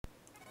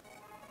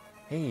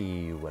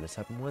Hey, what is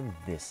up everyone?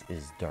 This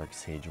is Dark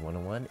Sage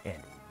 101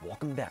 and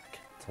welcome back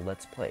to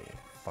Let's Play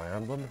Fire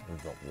Emblem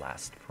The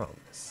Last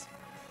Promise.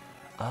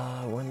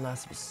 We're in the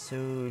last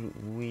episode,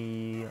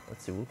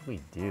 let's see, what did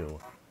we do?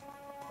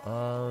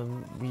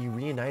 We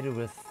reunited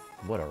with,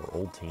 our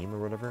old team or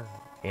whatever?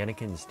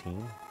 Anakin's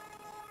team?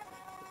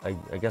 I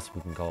guess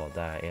we can call it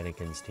that,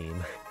 Anakin's team.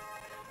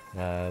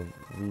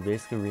 We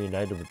basically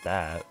reunited with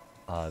that,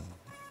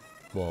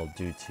 well,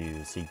 due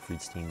to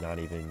Siegfried's team not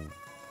even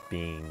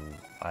being,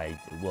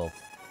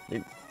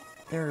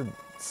 they're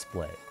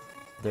split.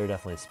 They're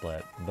definitely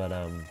split, but,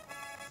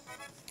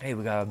 hey,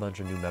 we got a bunch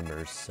of new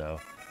members, so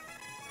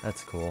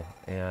that's cool.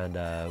 And,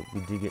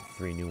 we do get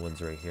 3 new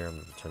ones right here. I'm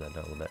gonna turn that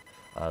down a little bit.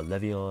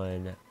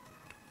 Levion,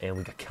 and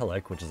we got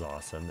Kelik, which is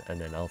awesome,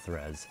 and then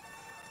Elthrez.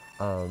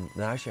 Now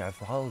actually, I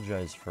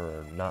apologize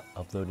for not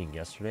uploading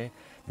yesterday.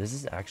 This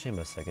is actually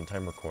my second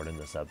time recording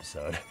this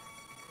episode.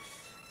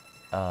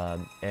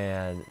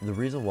 And the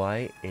reason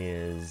why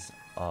is,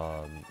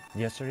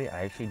 yesterday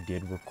I actually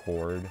did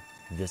record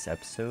this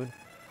episode,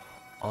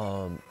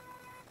 but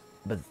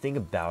the thing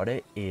about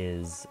it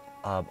is,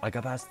 I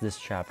got past this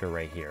chapter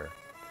right here,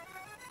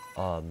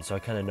 so I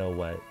kind of know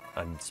what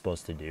I'm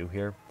supposed to do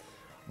here,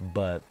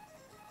 but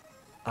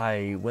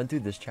I went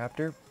through this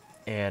chapter,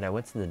 and I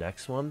went to the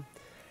next one,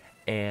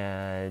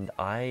 and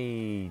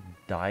I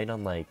died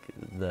on, probably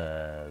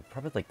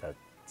the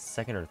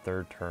second or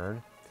third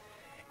turn,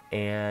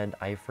 and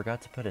I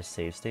forgot to put a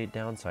save state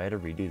down, so I had to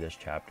redo this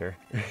chapter.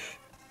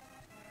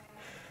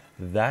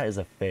 That is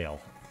a fail,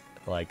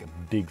 like a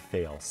big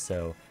fail.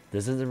 So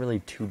this isn't really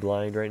too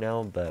blind right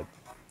now, but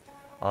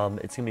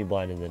it's gonna be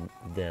blind in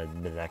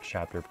the next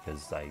chapter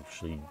because I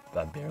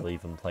barely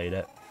even played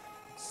it,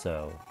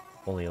 so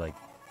only like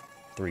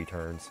 3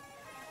 turns.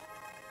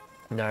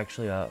 Now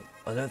actually,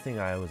 another thing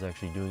I was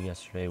actually doing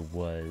yesterday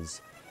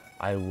was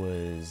I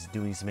was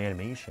doing some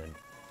animation.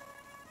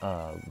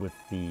 With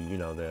the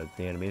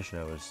animation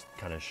I was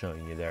kind of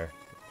showing you there,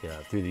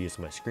 through the use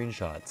of my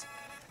screenshots,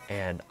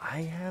 and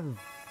I have,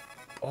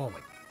 oh my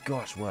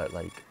gosh,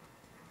 at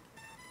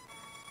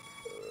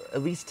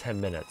least 10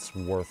 minutes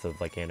worth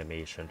of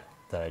animation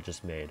that I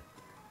just made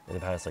in the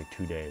past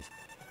 2 days.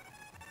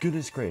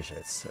 Goodness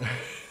gracious.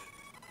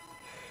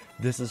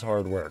 This is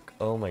hard work.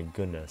 Oh my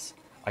goodness.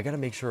 I gotta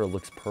make sure it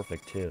looks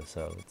perfect too,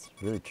 so it's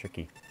really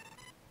tricky.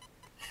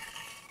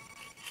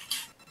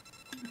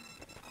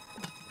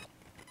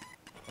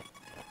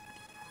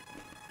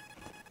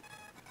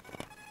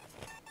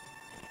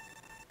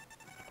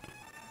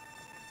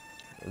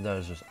 That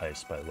was just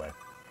ice, by the way.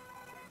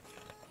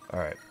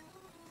 Alright,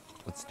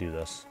 let's do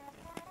this.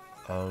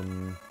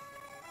 Do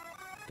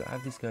I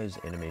have these guys'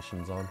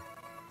 animations on?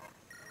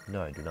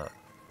 No, I do not.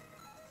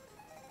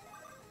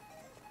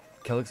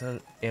 Kelik's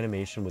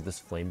animation with this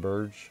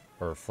Flameberg,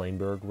 or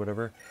Flameberg,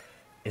 whatever,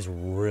 is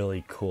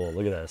really cool.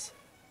 Look at this.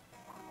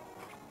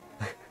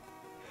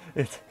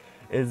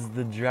 It's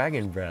the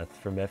Dragon Breath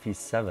from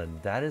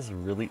FE7. That is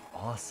really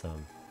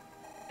awesome.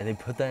 And they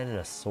put that in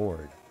a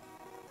sword.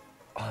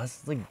 Oh,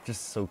 that's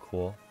just so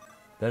cool.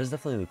 That is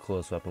definitely the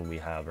coolest weapon we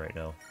have right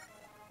now.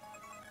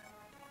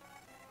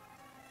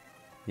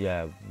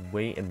 Yeah,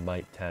 weight and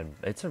might 10.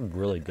 It's a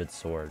really good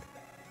sword.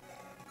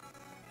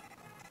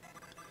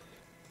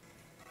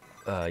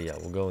 Yeah,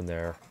 we'll go in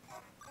there.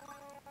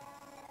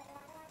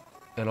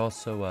 And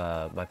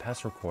also, my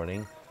past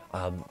recording,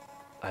 I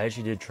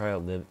actually did try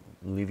out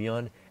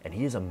Levion, and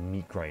he is a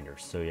meat grinder,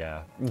 so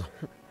yeah.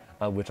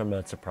 Which I'm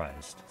not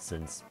surprised,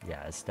 since,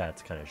 yeah, his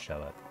stats kind of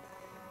show it.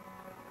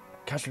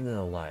 Capture them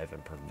alive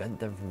and prevent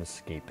them from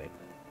escaping.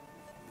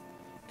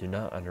 Do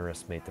not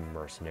underestimate the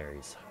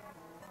mercenaries.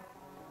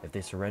 If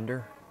they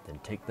surrender, then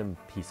take them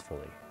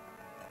peacefully.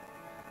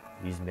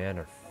 These men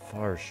are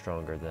far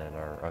stronger than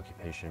our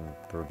occupation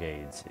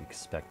brigades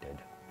expected.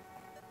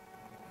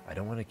 I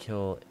don't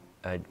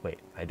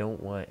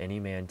want any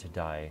man to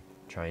die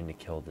trying to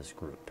kill this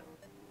group.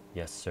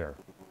 Yes, sir.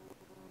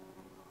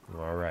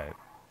 Alright.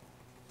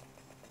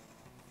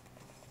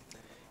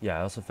 Yeah,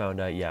 I also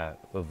found out,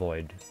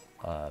 avoid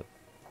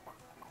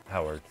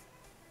Howard.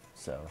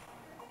 So,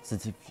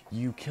 since if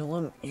you kill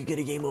him, you get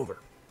a game over.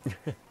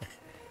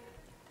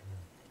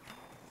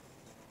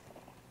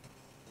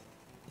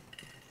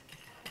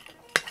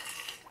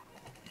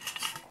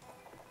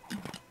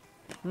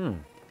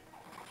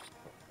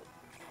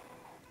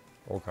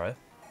 Okay.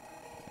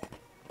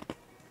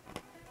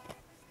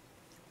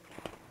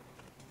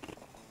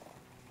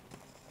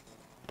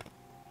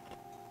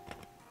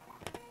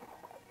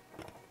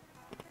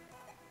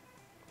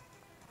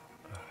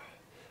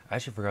 I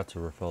actually forgot to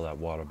refill that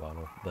water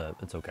bottle, but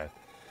it's okay.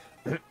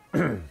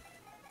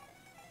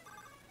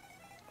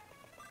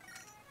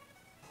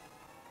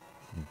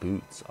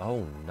 Boots.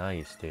 Oh,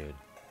 nice, dude.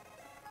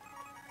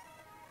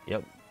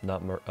 Yep,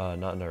 not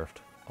nerfed.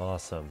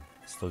 Awesome.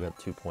 Still got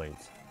 2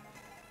 points.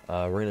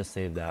 We're gonna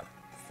save that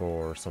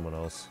for someone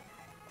else.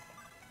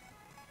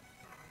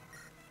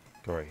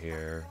 Go right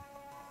here.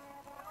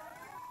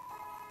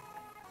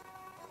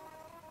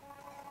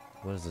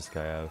 What does this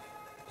guy have?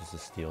 Just a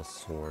steel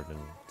sword and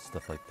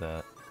stuff like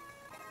that.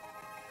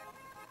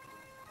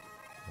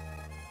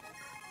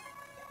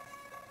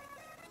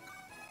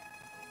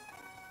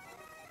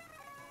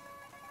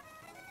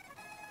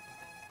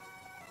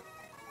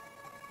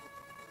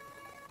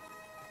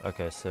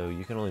 Okay, so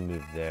you can only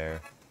move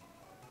there.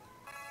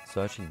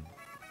 So actually,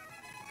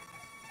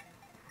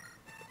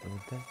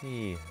 would that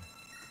be?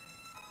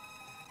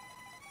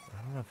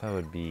 I don't know if I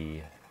would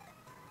be.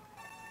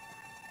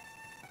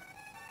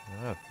 I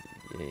don't know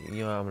if,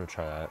 you know, I'm gonna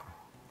try that.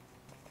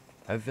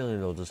 I have a feeling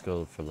they'll just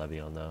go for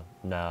Levion though.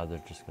 Nah,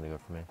 they're just gonna go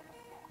for me.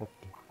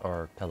 Okay.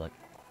 Or Kelik.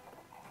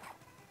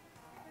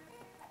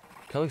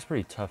 Kelik's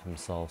pretty tough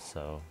himself,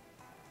 so.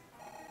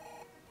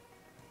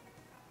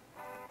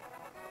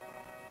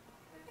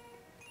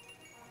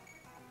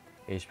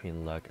 HP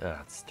and luck.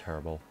 That's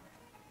terrible.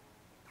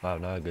 Wow,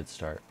 not a good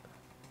start.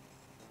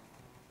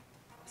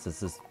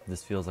 Since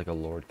this feels like a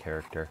Lord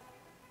character.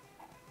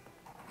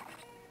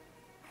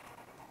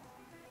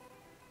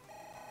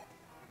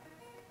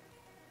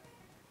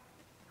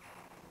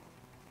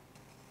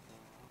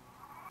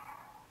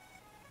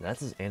 That's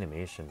his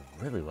animation.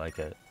 Really like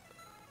it.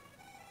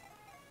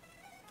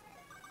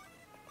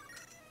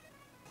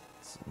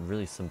 It's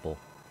really simple,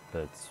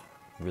 but it's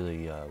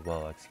really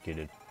well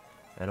executed.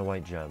 And a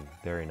white gem.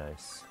 Very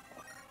nice.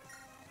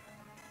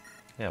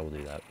 Yeah, we'll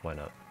do that. Why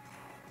not?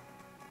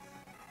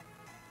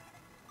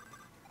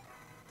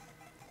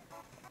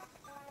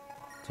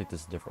 Take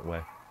this a different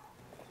way.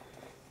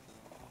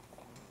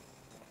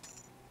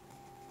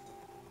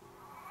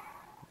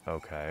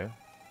 Okay.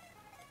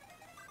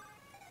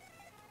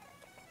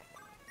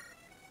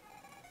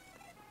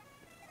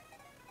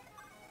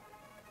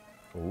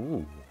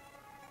 Ooh.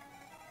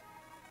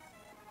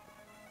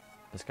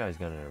 This guy's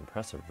got an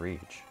impressive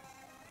reach.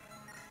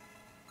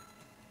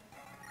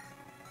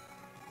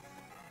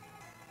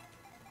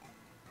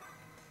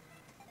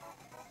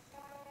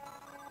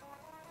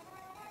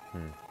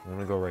 I'm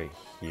gonna go right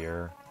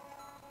here.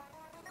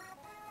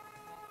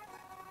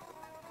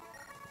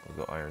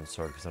 We'll go Iron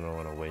Sword because I don't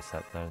want to waste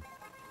that thing.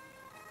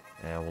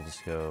 And we'll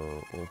just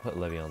go, we'll put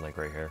Levion like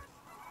right here.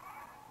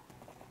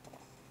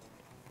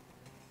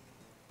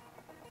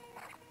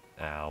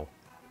 Ow.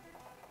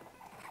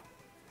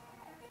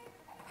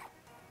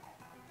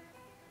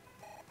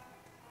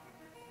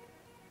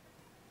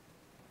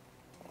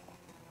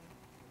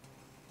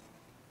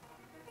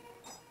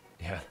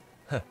 Yeah,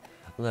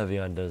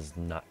 Levion does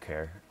not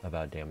care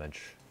about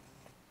damage.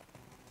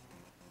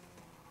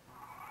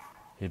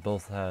 He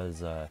both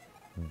has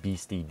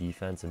beastie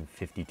defense and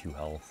 52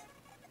 health.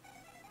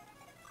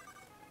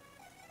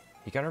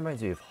 He kind of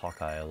reminds me of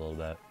Hawkeye a little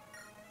bit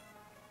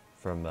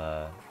from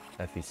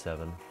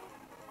FE7,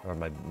 or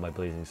my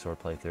Blazing Sword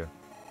playthrough.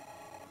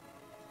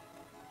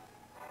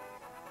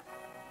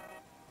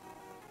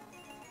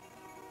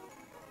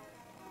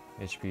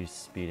 HP,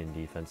 speed, and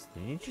defense.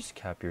 Did you just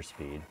cap your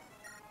speed?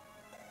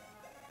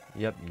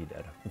 Yep, you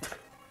did.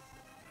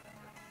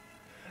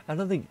 I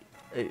don't think...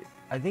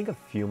 I think a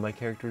few of my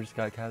characters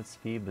got capped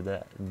speed, but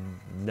that...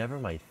 Never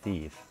my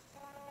thief.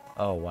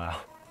 Oh,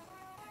 wow.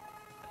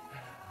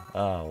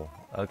 Oh,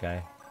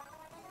 okay.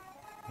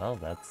 Well,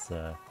 that's...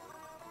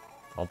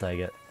 I'll take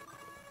it.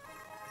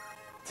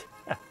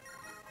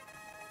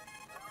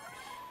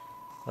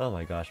 Oh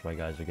my gosh, my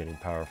guys are getting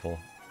powerful.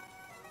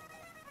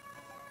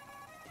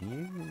 Do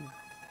you...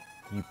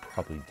 You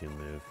probably do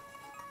move.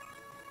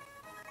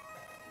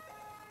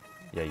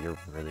 Yeah, you're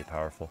really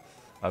powerful.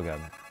 Okay.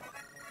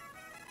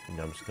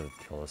 No, I'm just gonna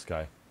kill this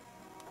guy.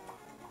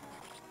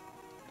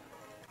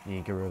 You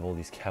need to get rid of all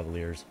these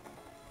cavaliers.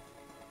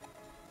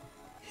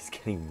 He's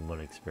getting 1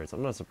 experience.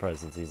 I'm not surprised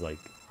since he's like...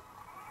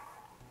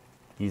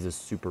 He's a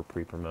super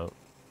pre-promote.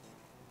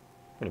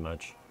 Pretty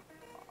much.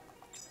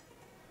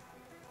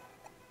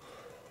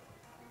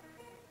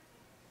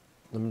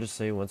 Let me just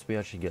say, once we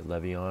actually get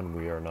Levion,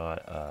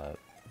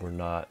 we're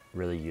not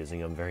really using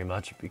him very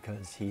much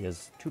because he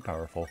is too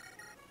powerful.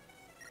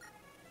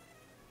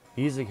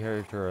 He's a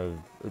character of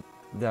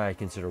that I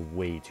consider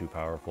way too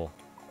powerful.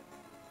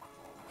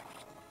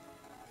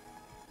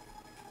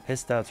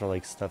 His stats are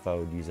like stuff I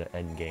would use at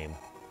endgame.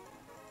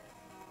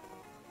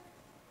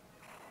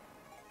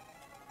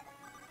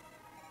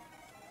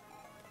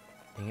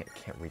 Dang it, I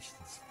can't reach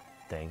this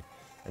thing.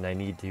 And I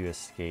need to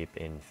escape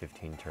in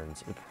 15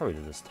 turns. Probably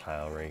to this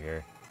tile right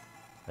here.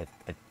 I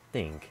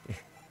think.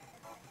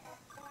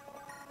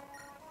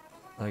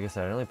 Like I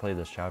said, I only played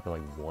this chapter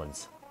like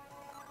once.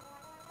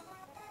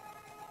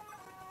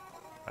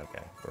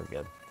 Okay, we're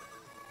good.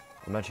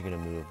 I'm actually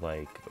gonna move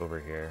like over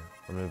here.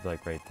 I'll move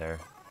like right there.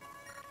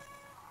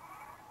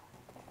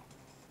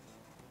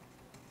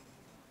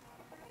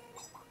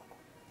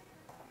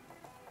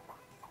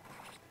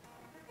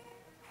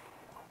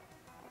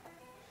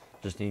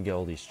 Just need to get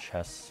all these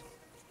chests.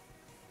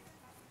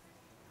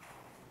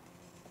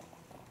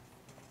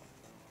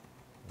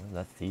 Well,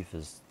 that thief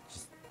is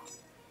just...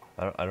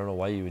 I don't know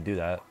why you would do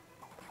that,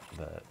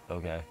 but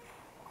okay.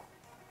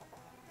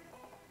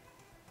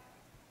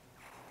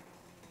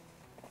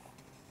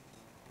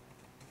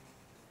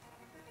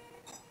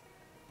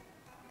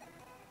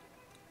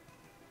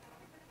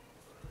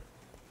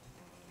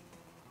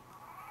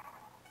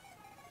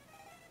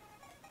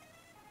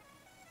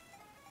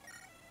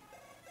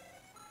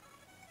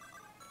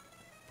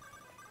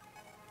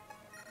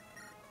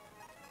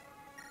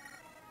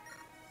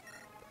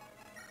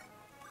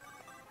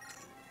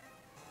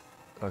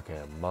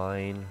 Okay,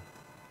 mine.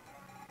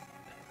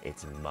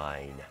 It's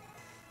mine.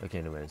 Okay,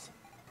 anyways.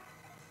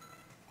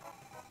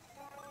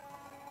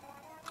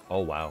 Oh,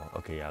 wow.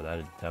 Okay, yeah,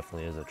 that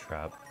definitely is a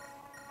trap.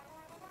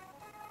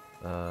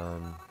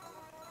 I'm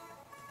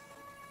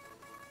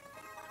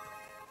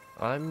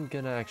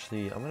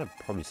gonna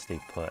probably stay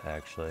put,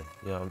 actually.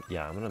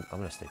 Yeah, I'm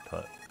gonna stay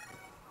put.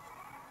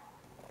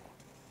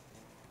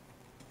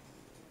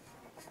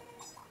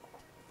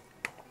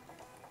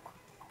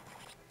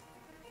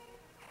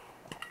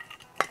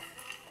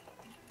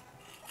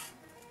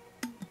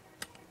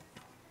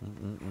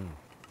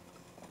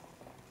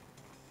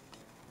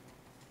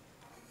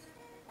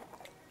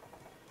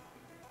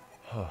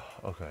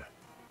 Okay.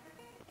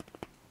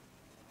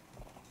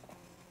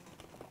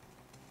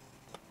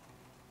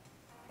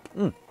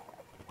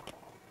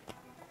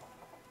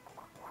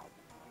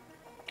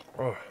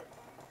 Oh,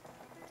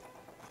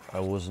 I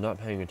was not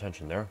paying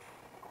attention there.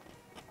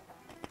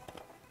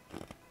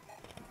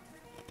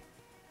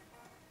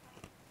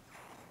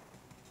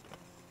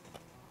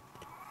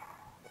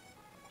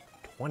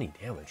 20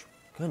 damage.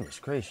 Goodness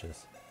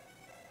gracious.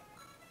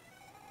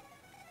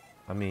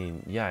 I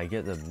mean, yeah, I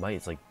get the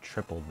might's like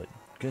tripled, but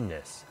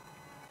goodness.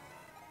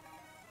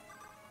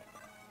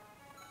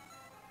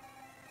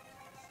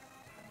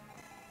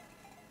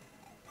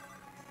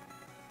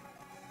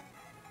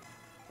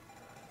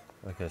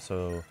 Okay,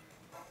 so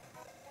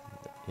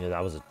yeah,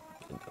 that was a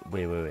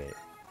wait.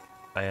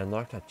 I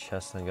unlocked a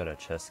chest and got a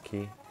chest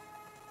key.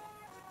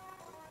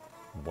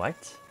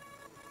 What?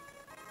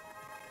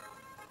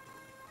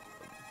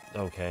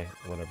 Okay,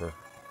 whatever.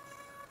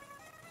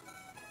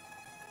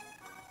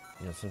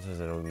 Yeah, sometimes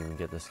I don't even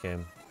get this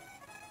game.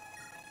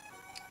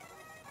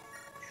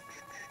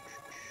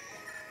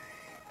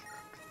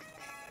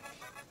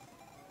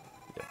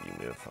 Yep, you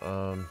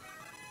move.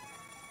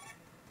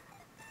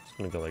 Just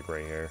gonna go like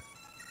right here.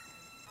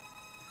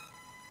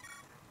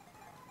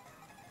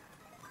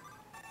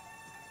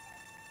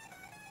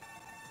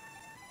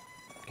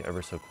 Get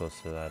ever so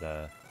close to that,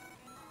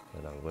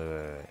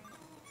 wait.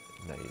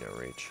 No, you don't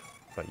reach.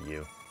 But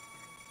you.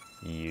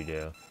 You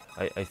do.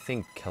 I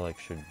think Kelik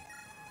should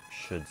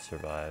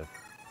survive.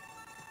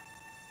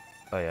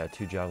 Oh yeah,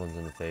 2 javelins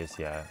in the face,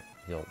 yeah.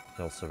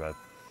 He'll survive.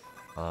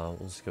 We'll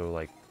just go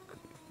like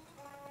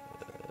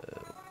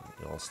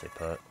I'll stay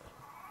put.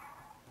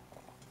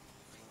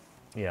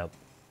 Yeah.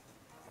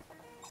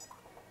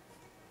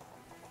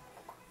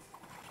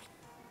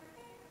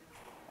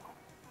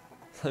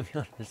 I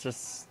mean, it's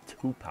just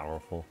too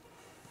powerful.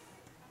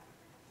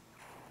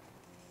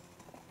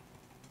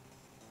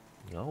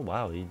 Oh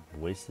wow, he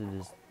wasted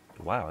his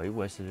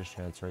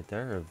chance right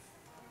there of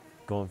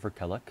going for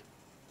Kelik.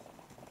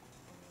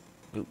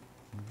 Dude,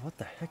 what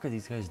the heck are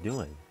these guys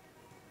doing?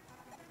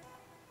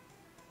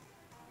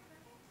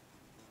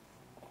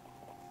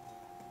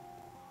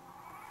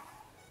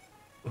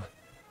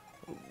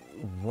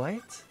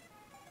 What?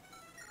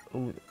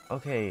 Oh,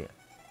 okay.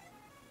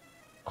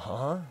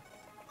 Huh?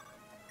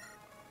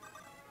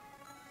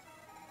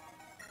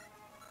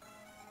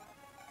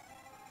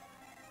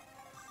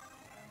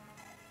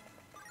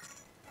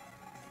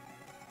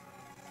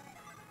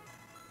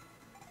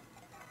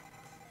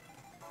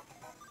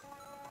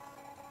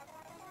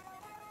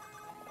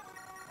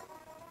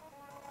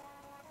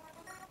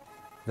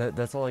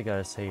 That's all I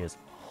gotta say is,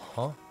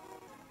 huh?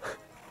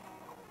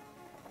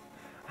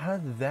 How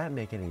did that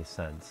make any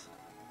sense?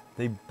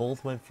 They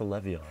both went for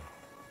Levion.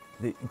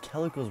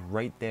 Kelik was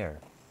right there.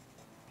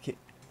 Ke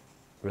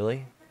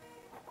really?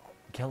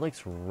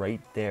 Kelik's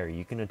right there.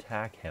 You can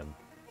attack him.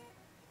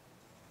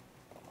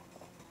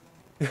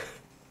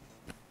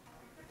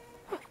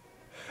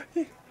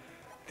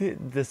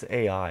 This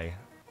AI.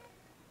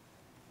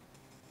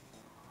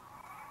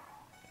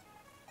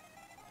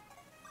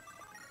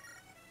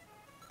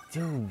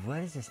 Dude, what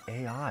is this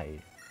AI?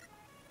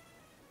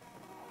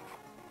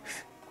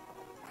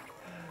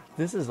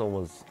 This is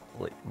almost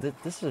like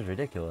this is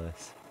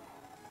ridiculous.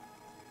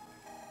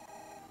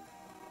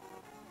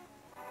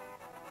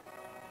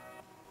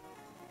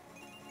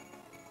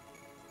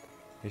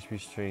 HP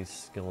strength,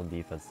 skill, and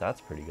defense.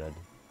 That's pretty good.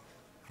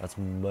 That's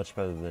much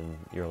better than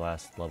your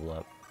last level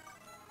up.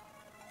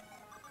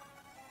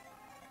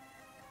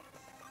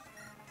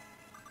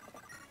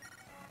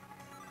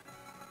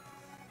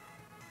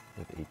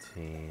 With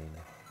 18,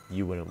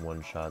 you wouldn't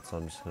one shot, so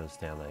I'm just gonna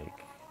stand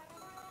like.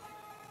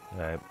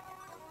 Alright.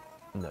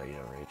 No, you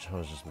don't reach. I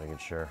was just making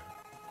sure.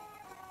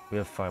 We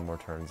have 5 more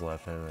turns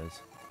left,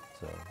 anyways,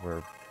 so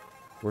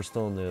we're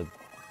still in the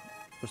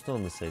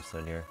safe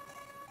zone here.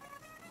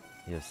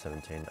 He has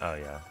 17. Oh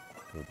yeah,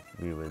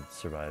 we would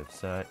survive.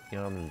 So I'm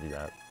gonna do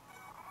that.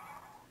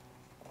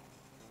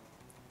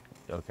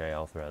 Okay,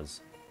 I'll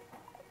res.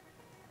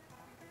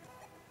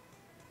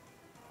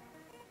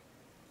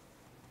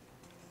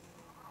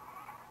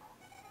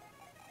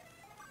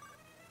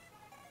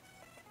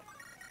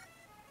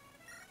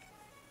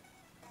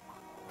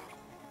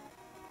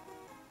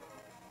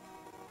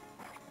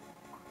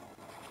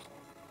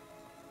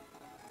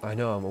 I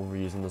know I'm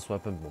overusing this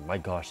weapon, but my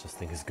gosh, this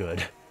thing is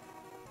good.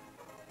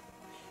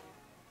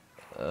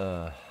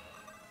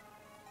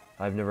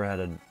 I've never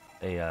had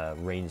a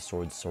ranged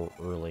sword so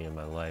early in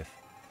my life.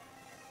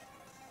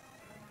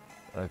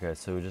 Okay,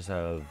 so we just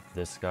have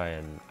this guy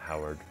and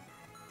Howard.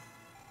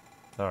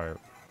 Alright.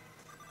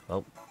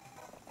 Well.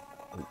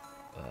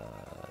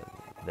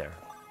 There.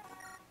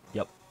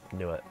 Yep,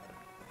 knew it.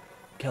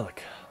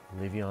 Kelik,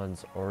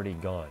 Livion's already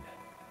gone.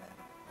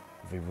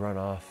 If we run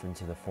off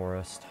into the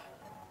forest,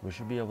 we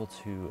should be able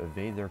to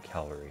evade their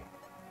cavalry.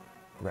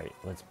 Right,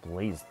 let's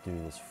blaze through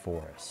this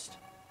forest.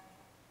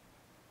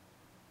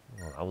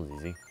 Well, that was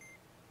easy.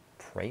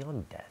 Prey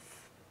on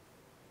death.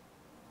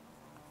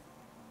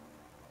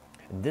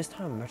 And this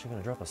time I'm actually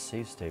going to drop a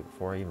save state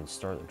before I even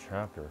start the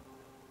chapter.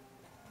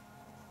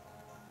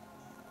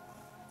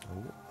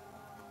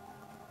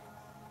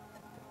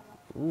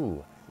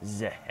 Ooh,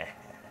 zeh.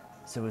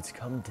 So it's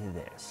come to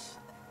this.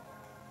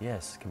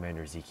 Yes,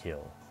 Commander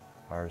Ezekiel.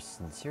 Our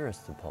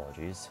sincerest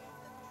apologies.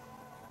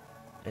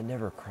 It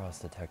never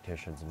crossed the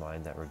tactician's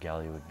mind that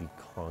Regalia would be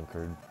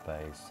conquered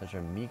by such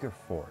a meager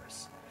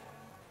force.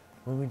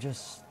 When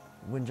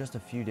just a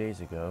few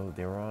days ago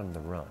they were on the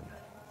run.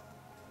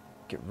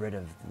 Get rid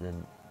of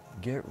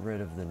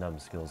the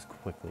numbskulls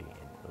quickly,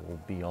 and it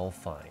will be all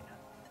fine.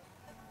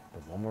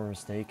 But one more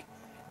mistake,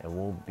 and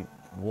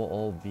we'll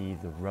all be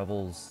the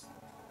rebels'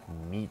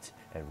 meat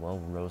and well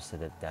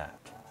roasted at that.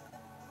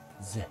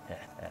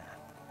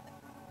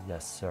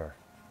 Yes, sir.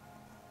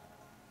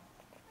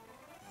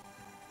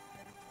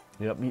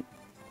 Yep.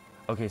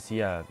 Okay, so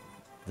yeah,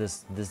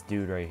 this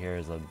dude right here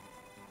is a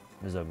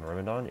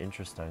Myrmidon.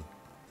 Interesting.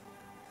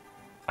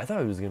 I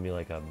thought he was gonna be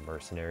like a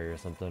mercenary or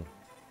something.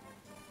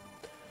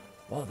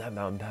 Well, that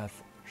mountain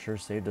path sure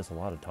saved us a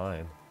lot of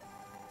time.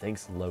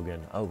 Thanks,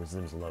 Logan. Oh, his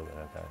name's Logan.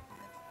 Okay,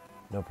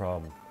 no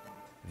problem.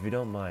 If you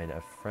don't mind,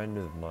 a friend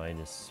of mine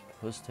is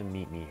supposed to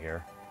meet me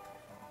here.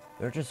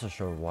 They're just a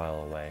short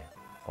while away.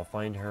 I'll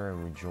find her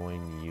and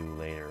rejoin you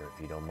later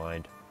if you don't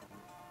mind.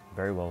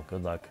 Very well.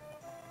 Good luck.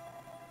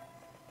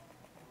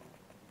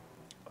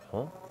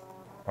 Huh?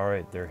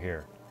 Alright, they're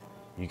here.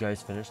 You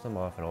guys finish them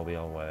off and I'll be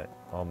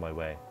on my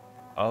way.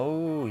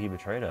 Oh, he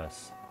betrayed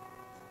us.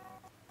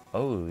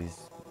 Oh,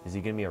 is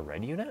he gonna be a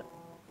red unit?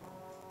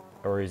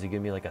 Or is he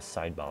gonna be like a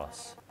side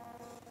boss?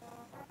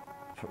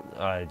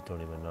 I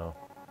don't even know.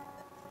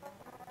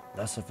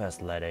 Not so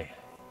fast, lady.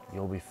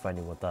 You'll be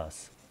fighting with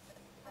us.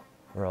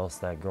 Or else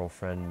that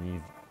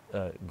girlfriend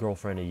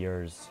of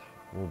yours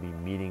will be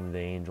meeting the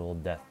angel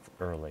of death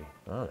early.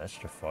 Oh, that's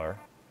Jafar.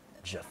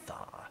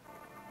 Jafar.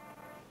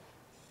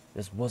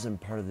 This wasn't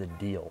part of the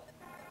deal.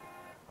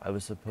 I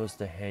was supposed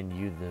to hand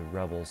you the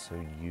rebels so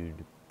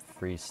you'd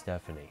free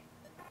Stephanie.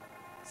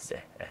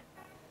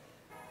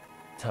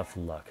 Tough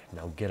luck.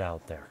 Now get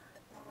out there.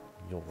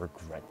 You'll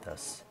regret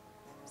this.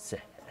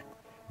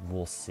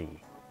 We'll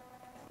see.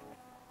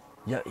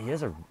 Yeah, he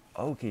has a...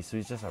 Okay, so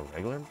he's just a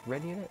regular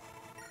red unit?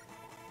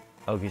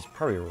 Oh, he's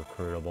probably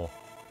recruitable.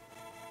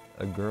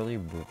 A girly,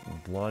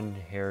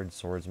 blonde-haired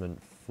swordsman,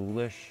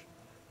 foolish,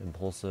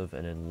 impulsive,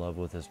 and in love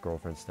with his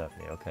girlfriend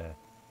Stephanie. Okay.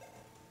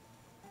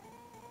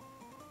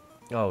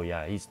 Oh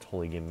yeah, he's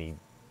totally giving me...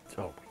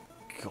 Oh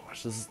my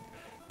gosh,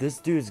 this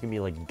dude's gonna be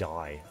like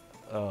die.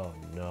 Oh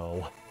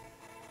no.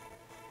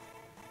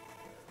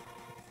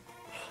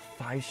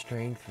 5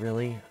 strength,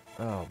 really?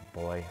 Oh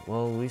boy.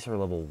 Well, at least we're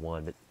level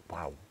 1, but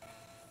wow.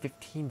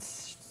 15...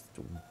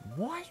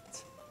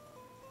 What?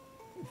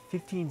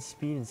 15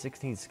 speed and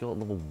 16 skill at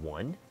level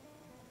 1?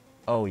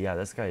 Oh yeah,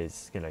 this guy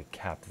is gonna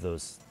cap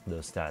those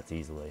stats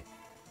easily.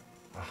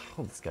 I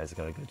hope this guy's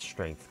got a good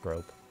strength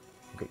growth.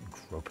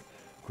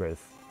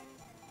 Growth.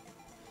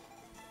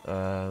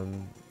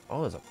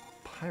 Oh, there's a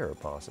pirate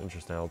boss.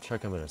 Interesting. I'll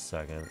check him in a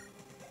second.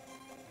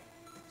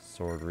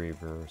 Sword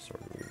Reaver,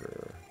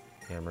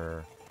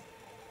 Hammer,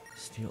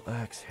 Steel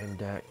Axe,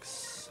 Hand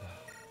Axe.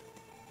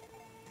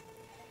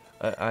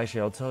 Actually,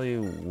 I'll tell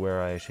you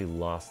where I actually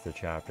lost the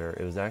chapter.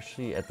 It was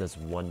actually at this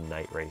one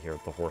knight right here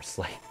with the horse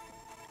sleigh.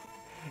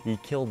 he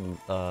killed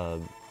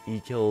one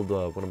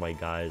of my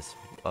guys.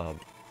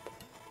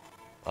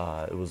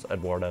 It was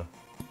Eduardo.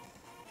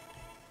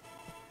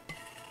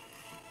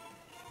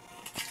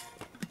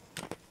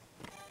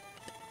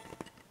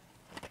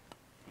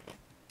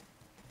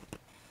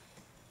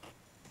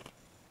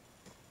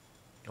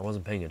 I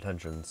wasn't paying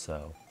attention,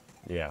 so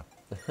yeah.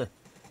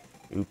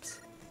 Oops.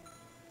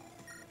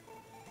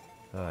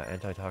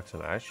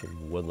 Antitoxin. I actually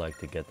would like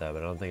to get that,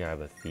 but I don't think I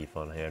have a thief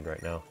on hand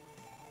right now.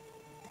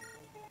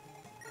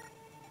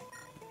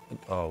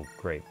 Oh,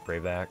 great.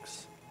 Brave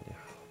Axe. Yeah,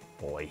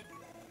 boy.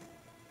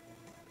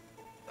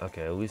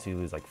 Okay, at least you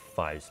lose like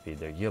 5 speed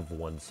there. You have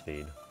 1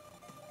 speed.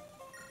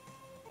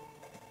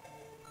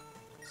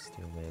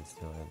 Steel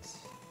Lance.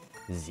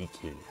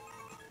 Ezekiel.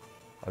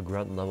 A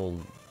grunt level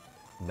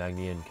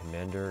Magnian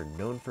commander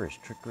known for his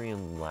trickery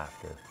and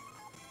laughter.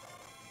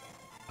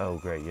 Oh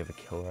great, you have a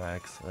killer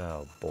axe?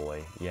 Oh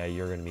boy. Yeah,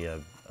 you're gonna be a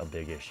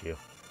big issue.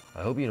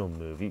 I hope you don't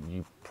move.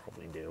 You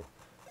probably do.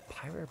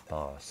 Pirate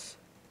boss.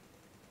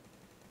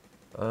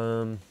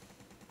 Yeah,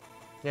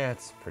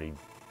 it's pretty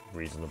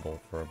reasonable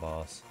for a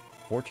boss.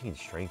 14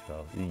 strength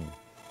though. Eee.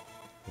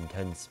 And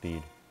 10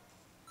 speed.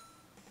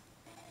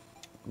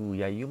 Ooh,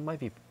 yeah, you might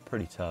be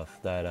pretty tough.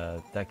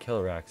 That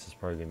killer axe is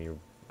probably gonna be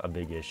a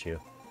big issue.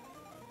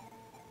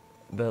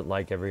 But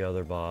like every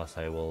other boss,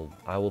 I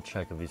will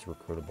check if he's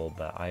recruitable,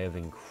 but I have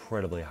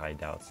incredibly high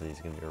doubts that he's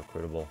gonna be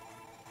recruitable.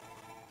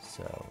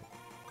 So,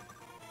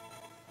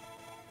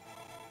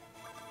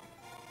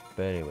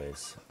 but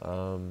anyways,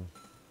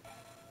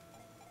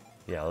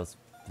 yeah, let's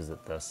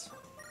visit this.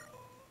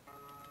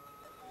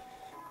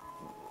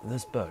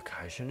 This book,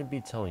 I shouldn't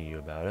be telling you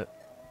about it.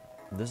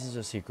 This is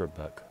a secret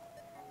book.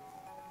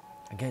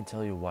 I can't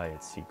tell you why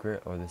it's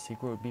secret, or the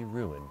secret would be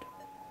ruined.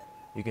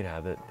 You can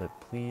have it, but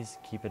please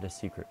keep it a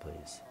secret,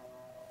 please.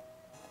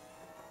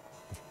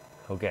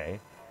 Okay.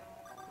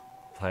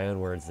 Play on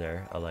words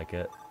there. I like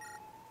it.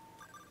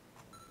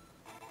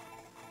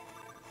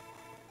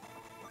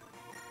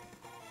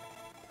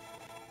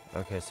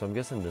 Okay, so I'm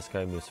guessing this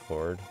guy moves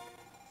forward.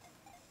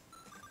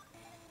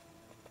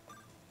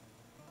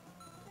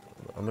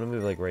 I'm gonna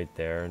move like right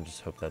there and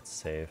just hope that's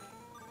safe.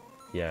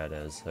 Yeah, it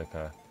is.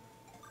 Okay.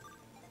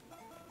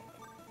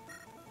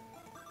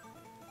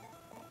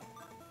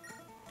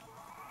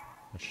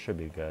 It should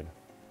be good.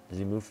 Does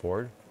he move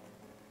forward?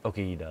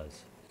 Okay, he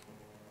does.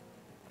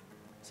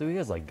 So he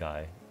is like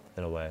Guy,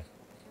 in a way.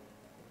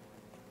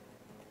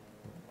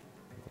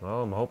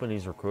 Well, I'm hoping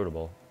he's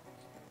recruitable.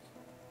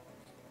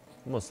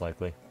 Most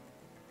likely.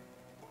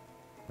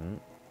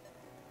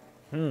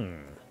 This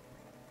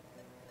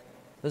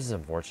is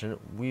unfortunate.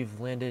 We've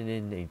landed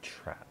in a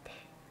trap.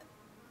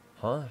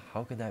 Huh?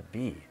 How could that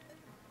be?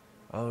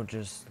 Oh,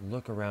 just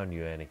look around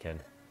you, Anakin.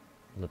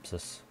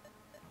 Ellipsis.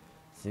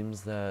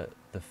 Seems that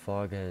the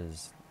fog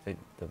has...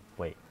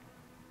 wait.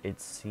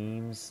 It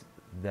seems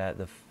that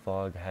the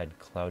fog had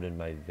clouded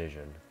my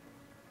vision.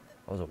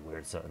 That was a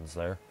weird sentence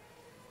there.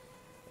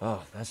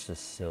 Oh, that's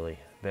just silly.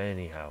 But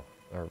anyhow.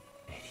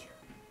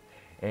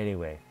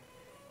 Anyway.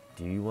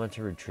 Do you want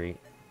to retreat?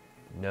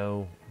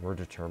 No, we're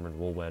determined.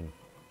 We'll win.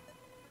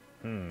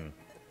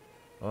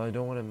 Well, I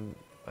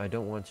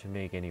don't want to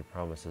make any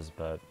promises,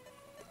 but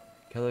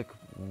Kelik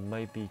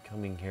might be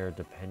coming here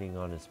depending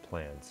on his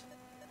plans.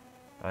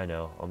 I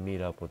know, I'll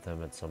meet up with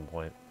him at some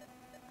point.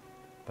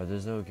 But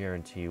there's no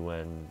guarantee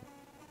when,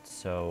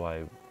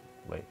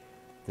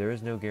 there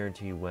is no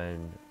guarantee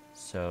when,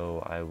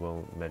 so I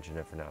won't mention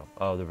it for now.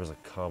 Oh, there was a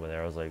comma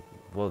there. I was like,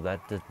 whoa,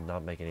 that did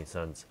not make any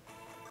sense.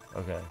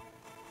 Okay.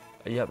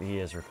 Yep, he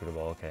is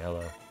recruitable. Okay,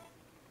 hello.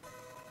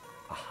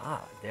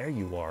 Aha, there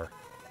you are.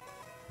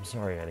 I'm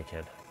sorry,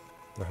 Anakin.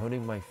 They're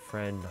holding my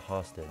friend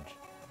hostage.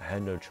 I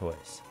had no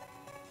choice.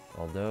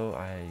 Although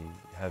I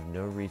have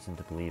no reason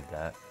to believe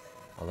that,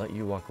 I'll let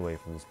you walk away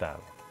from this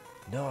battle.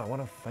 No, I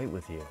want to fight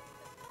with you.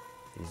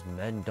 These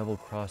men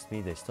double-crossed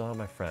me. They still have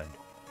my friend.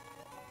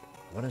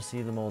 I want to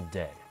see them all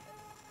dead.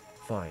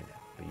 Fine,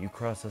 but you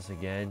cross us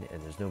again, and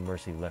there's no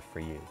mercy left for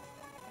you.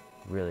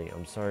 Really,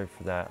 I'm sorry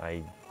for that.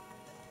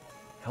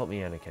 Help me,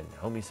 Anakin.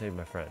 Help me save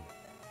my friend.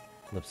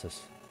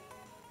 Ellipsis.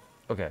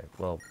 Okay,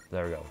 well,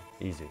 there we go.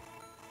 Easy.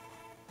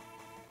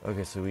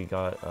 Okay, so we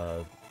got,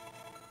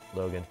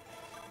 Logan.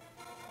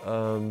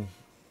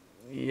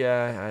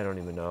 Yeah, I don't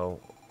even know.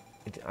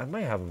 I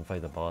might have him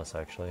fight the boss,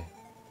 actually.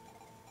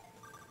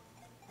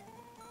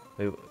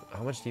 Wait,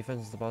 how much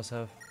defense does the boss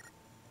have?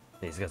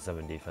 He's got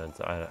 7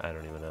 defense. I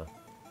don't even know.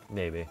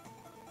 Maybe.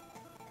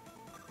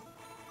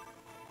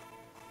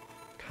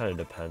 Kind of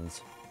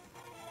depends.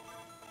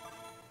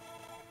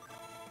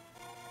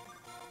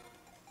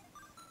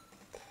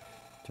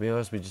 To be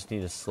honest, we just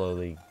need to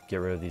slowly get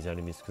rid of these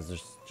enemies because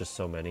there's just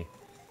so many.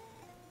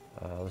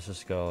 Let's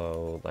just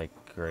go like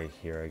right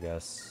here, I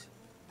guess.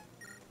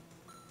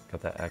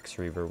 Got that X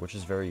Reaver, which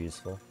is very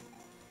useful.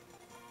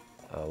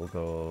 We'll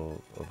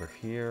go over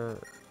here,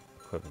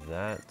 equip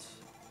that.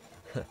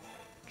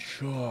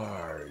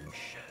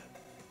 Charge!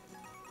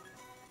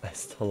 I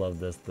still love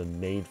this, the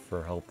made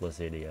for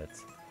helpless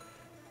idiots.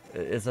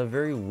 It's a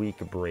very weak,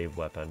 brave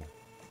weapon.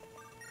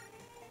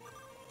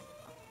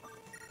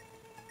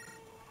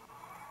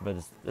 But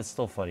it's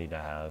still funny to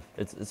have.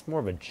 It's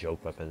more of a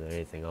joke weapon than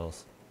anything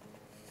else.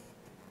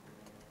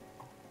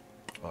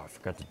 Oh, I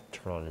forgot to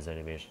turn on his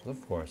animations.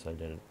 Of course I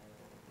didn't.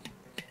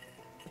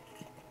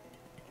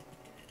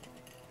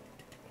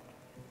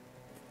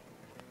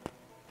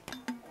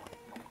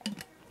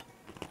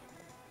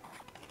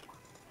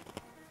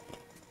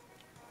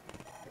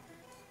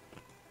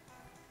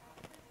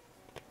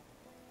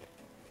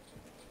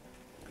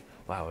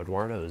 Wow,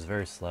 Eduardo is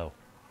very slow.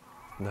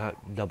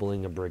 Not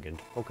doubling a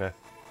brigand. Okay.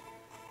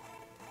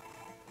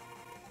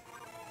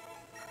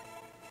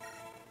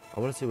 I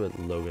want to see what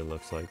Logan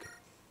looks like.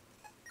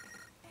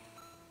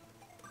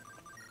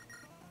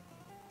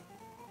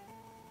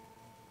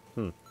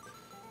 One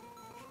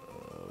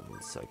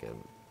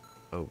second.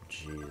 Oh,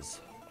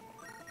 jeez.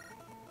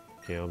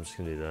 Okay, I'm just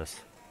gonna do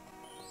this.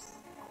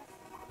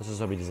 Let's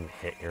just hope he doesn't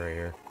hit right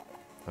here.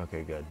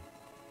 Okay, good.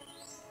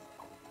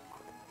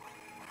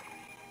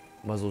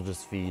 Might as well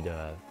just feed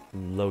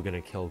Logan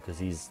a kill because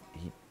he's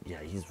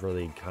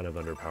really kind of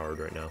underpowered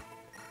right now.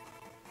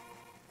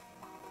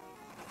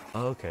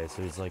 Oh, okay,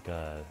 so he's like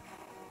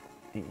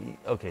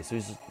okay, so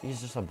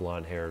he's just a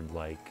blonde-haired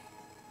like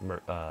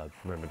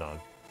Myrmidon.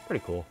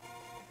 Pretty cool.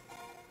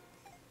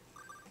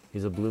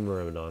 He's a blue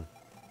Myrmidon.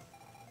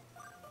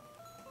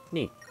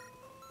 Neat.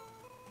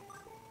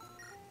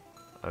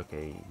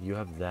 Okay, you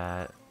have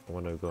that. I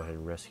want to go ahead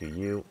and rescue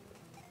you.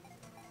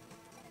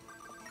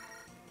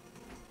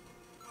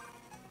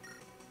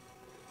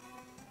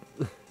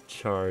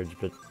 Charge,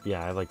 but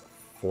yeah, I have like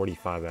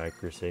 45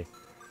 accuracy.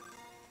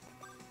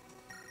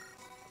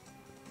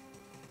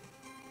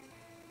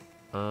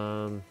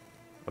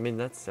 I mean,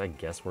 that's, I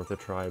guess, worth a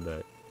try,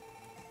 but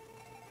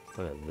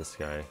look at this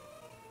guy.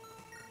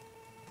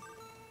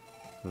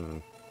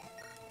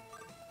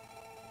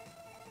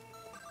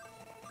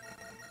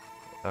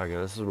 Okay,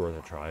 this is worth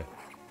a try.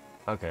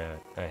 Okay,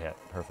 I hit.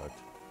 Perfect.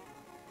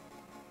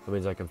 That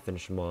means I can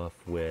finish him off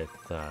with,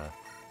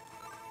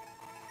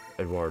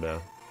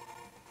 Eduardo.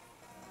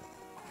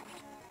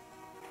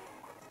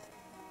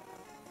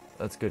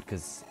 That's good,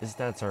 because his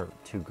stats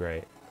aren't too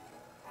great.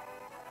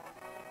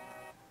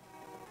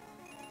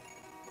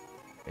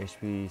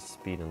 HP,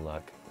 speed, and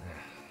luck.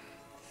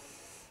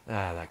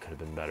 Ah, that could have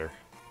been better.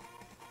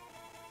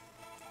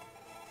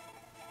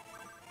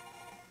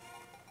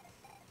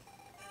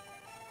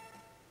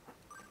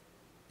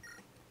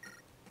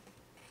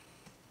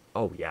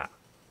 Oh, yeah.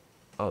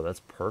 Oh, that's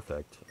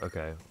perfect.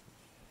 Okay.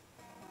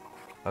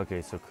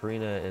 Okay, so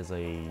Karina is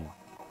a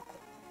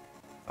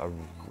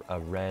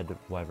red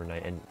Wyvern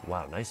Knight, and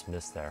wow, nice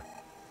miss there.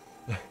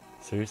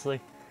 Seriously?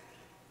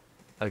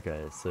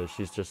 Okay, so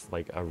she's just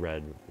like a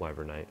red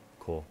Wyvern Knight.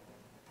 Cool.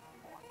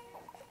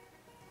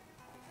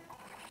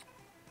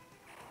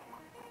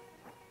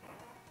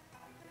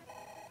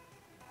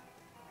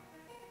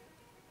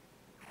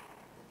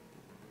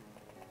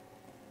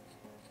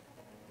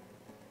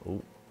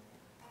 Oh.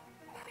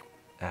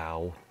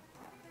 Ow.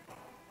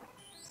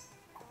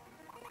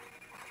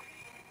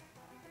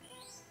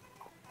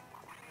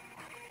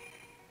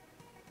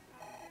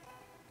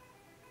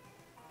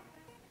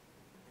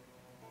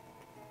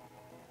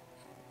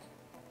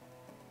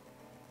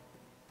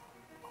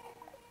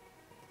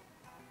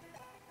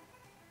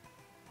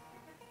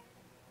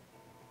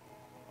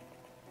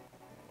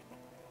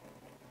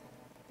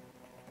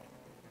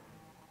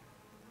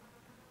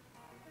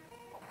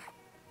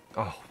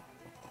 Oh,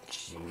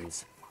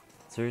 jeez.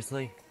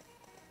 Seriously?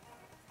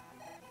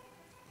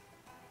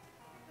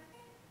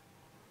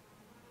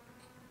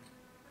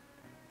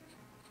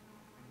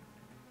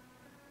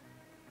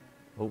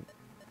 Oh,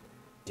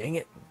 dang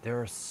it.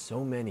 There are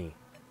so many.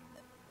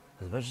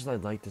 As much as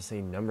I'd like to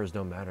say numbers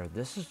don't matter,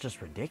 this is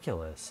just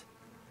ridiculous.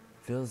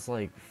 Feels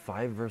like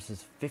 5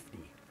 versus 50.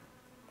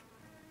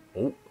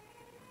 Oh.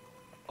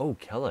 Oh,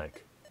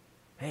 Kelik.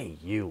 Hey,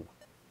 you.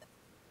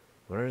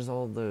 What is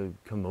all the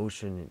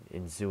commotion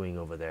ensuing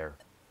over there?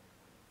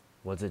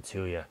 What's it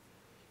to you?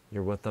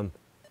 You're with them?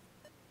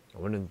 I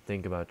wouldn't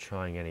think about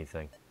trying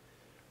anything.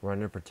 We're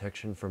under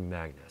protection from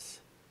Magnus.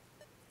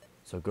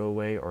 So go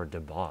away or the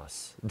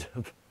boss.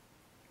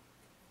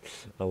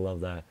 I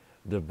love that.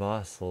 The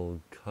boss will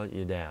cut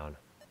you down.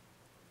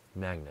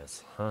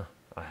 Magnus, huh?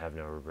 I have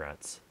no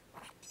regrets.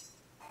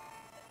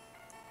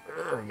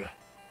 Urgh.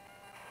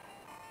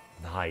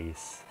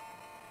 Nice.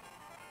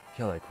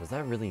 Kelik, was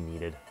that really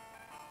needed?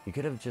 You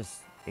could have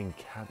just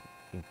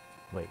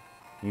wait.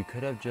 You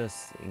could have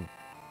just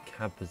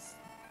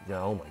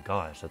oh my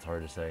gosh, that's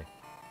hard to say.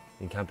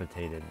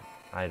 Incapacitated.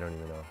 I don't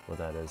even know what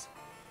that is.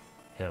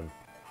 Him.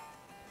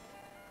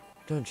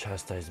 Don't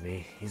chastise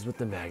me. He's with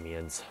the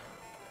Magnians.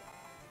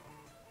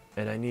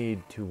 And I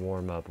need to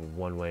warm up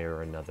one way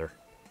or another.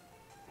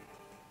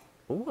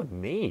 Oh, a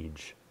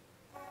mage.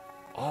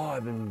 Oh,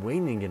 I've been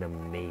waiting to get a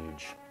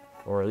mage.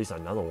 Or at least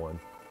another one.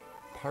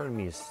 Pardon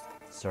me,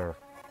 sir.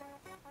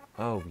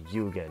 Oh,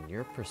 you again.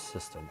 You're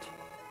persistent.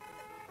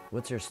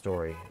 What's your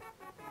story?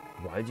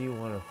 Why do you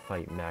want to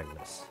fight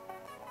Magnus?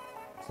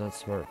 It's not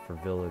smart for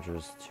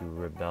villagers to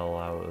rebel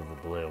out of the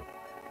blue.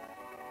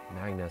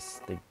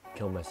 Magnus, they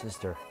killed my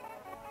sister.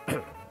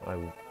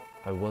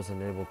 I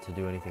wasn't able to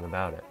do anything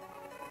about it.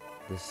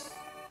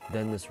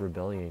 Then this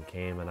rebellion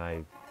came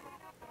and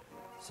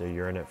so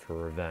you're in it for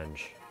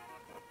revenge.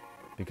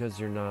 Because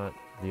you're not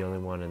the only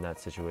one in that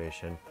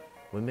situation,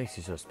 what makes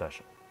you so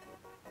special?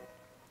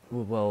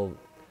 Well,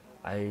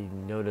 I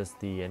noticed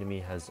the enemy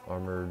has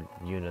armored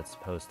units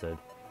posted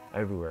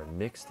everywhere,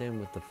 mixed in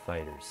with the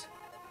fighters.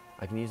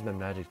 I can use my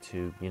magic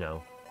to,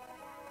 now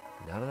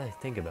that I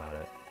think about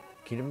it,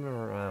 keeping them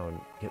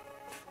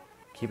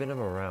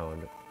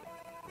around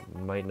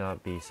might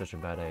not be such a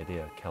bad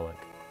idea, Kelik.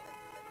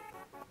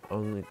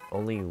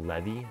 Only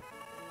Levi?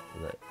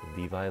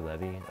 Levi?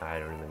 I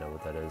don't even know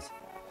what that is.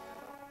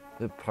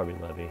 Probably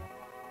Levi.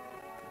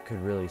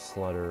 Could really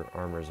slaughter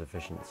armors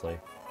efficiently.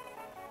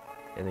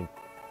 And the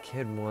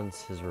kid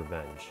wants his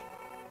revenge.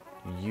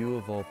 You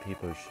of all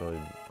people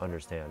should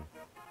understand.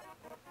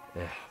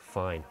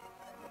 Fine.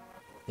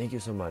 Thank you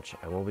so much.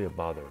 I won't be a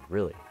bother,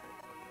 really.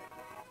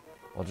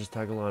 I'll just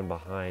tag along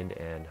behind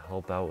and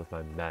help out with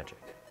my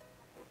magic.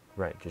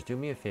 Right, just do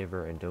me a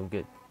favor and don't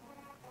get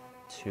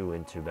too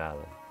into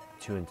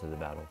the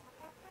battle.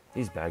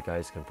 These bad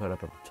guys can put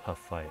up a tough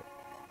fight.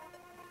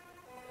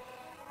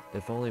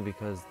 If only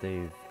because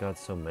they've got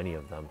so many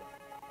of them.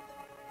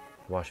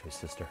 Watch me,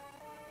 sister.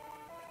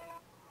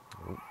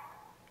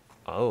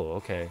 Oh,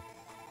 okay.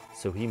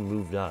 So he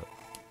moved up.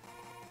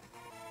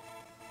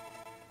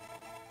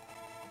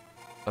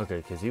 Okay,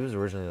 because he was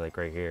originally like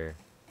right here.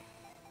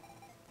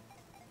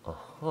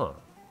 Uh-huh.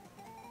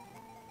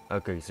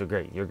 Okay, so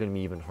great. You're gonna be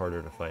even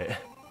harder to fight.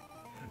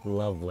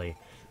 Lovely.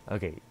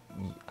 Okay,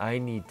 I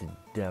need to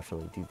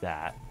definitely do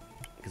that.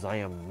 Because I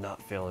am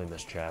not failing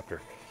this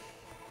chapter.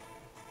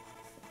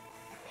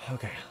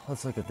 Okay,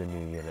 let's look at the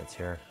new units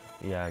here.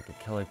 Yeah, I get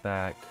Kelik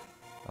back,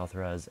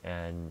 Alvarez,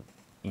 and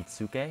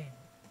Itsuke?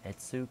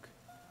 Etsuke?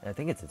 I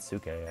think it's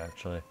Itsuke,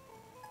 actually.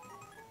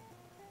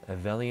 A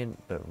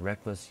valiant but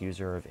reckless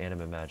user of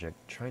anima magic,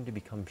 trying to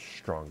become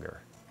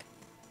stronger.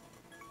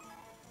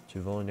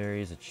 2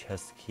 vulneraries, a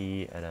chest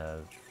key, and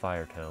a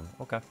fire tome.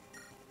 Okay.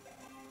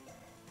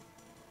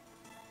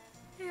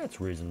 Yeah,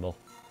 it's reasonable.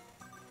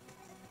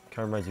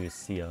 Kind of reminds me of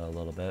Sia a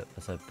little bit,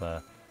 except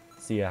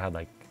Sia had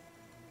like...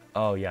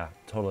 Oh yeah,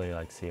 totally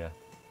like Sia.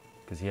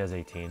 Because he has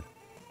 18.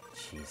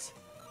 Jeez.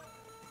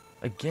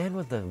 Again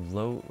with the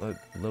low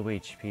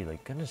HP,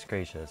 like goodness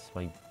gracious,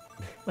 my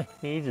my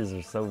mages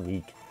are so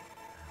weak.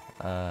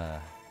 Okay,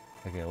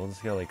 we'll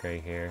just go like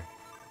right here.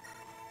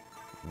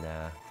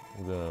 Nah,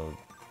 we'll go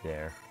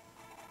there.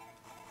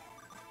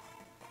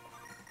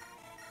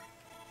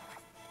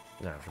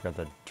 Nah, I forgot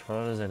to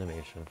turn on his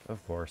animation,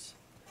 of course.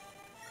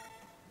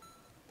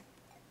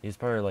 He's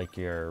probably like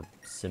your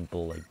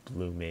simple like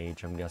blue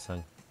mage, I'm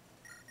guessing.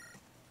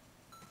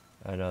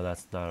 I know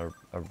that's not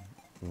a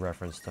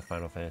reference to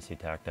Final Fantasy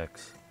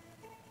Tactics.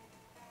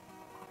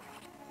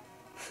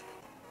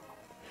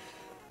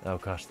 Oh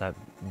gosh, the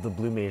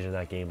blue mage in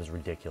that game is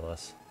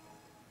ridiculous.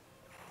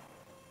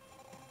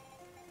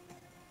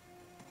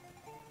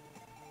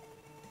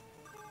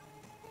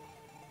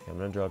 Okay, I'm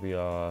gonna drop you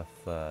off.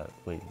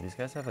 Wait, these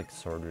guys have like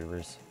sword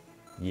reavers?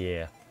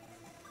 Yeah.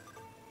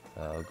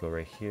 I'll go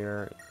right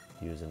here.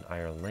 Use an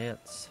iron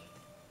lance.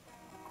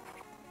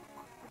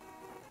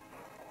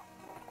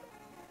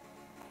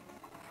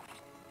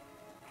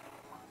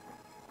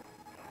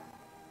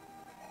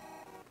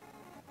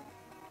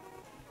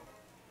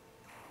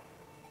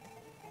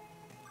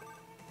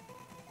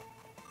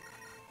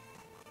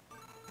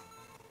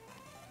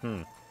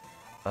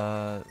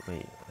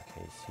 Wait,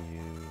 okay, so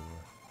you...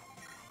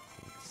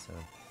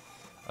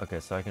 Okay,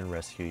 so I can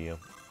rescue you.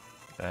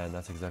 And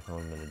that's exactly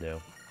what I'm gonna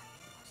do.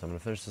 So I'm gonna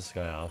finish this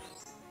guy off.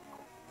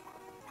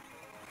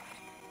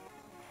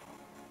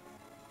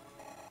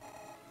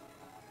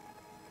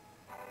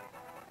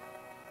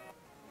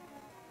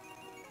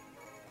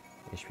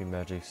 HP,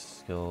 magic,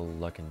 skill,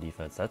 luck, and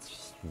defense.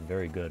 That's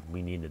very good.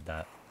 We needed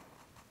that.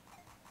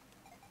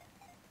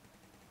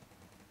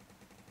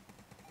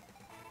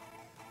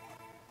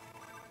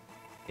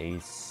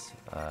 Ace,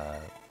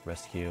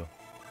 rescue.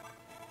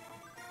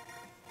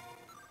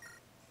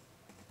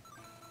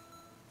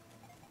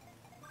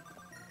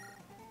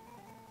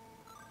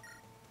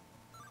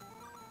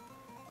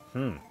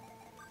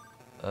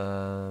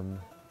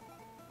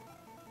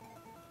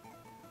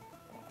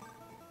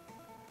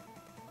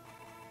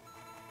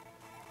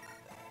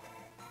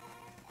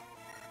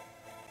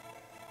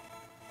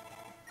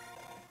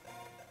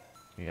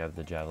 You have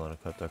the javelin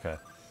equipped, okay.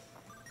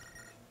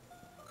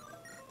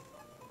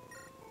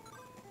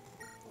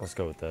 Let's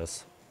go with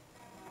this.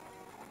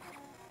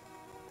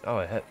 Oh,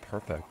 it hit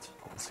perfect.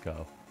 Let's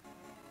go.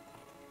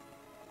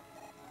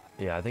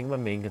 Yeah, I think my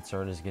main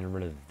concern is getting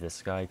rid of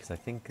this guy, because I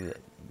think that,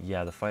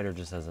 yeah, the fighter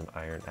just has an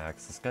iron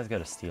axe. This guy's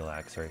got a steel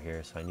axe right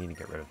here, so I need to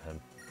get rid of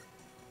him.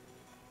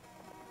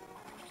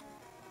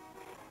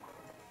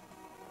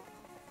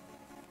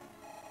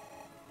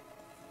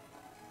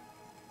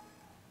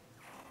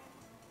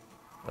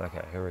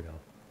 Okay, here we go.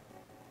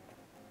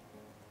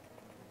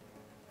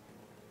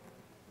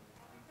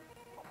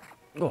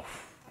 Oh,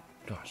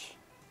 gosh.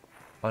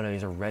 Oh no,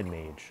 he's a red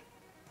mage.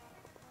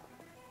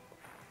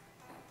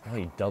 Oh,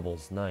 he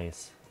doubles.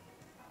 Nice.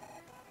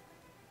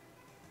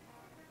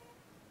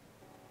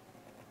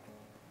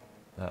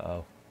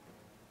 Uh-oh.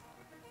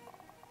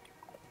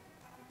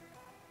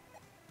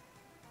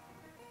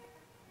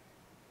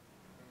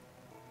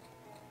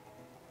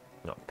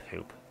 Not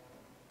poop.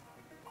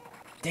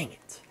 Dang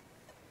it.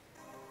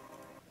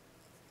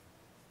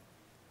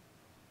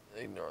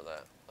 Ignore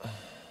that.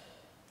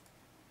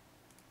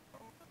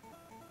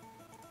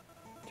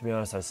 To be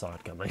honest, I saw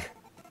it coming.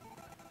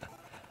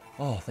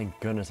 Oh, thank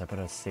goodness I put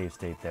a save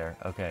state there.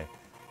 Okay.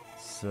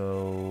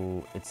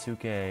 So,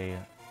 Itsuke...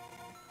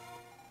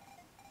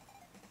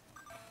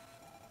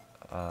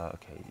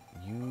 okay,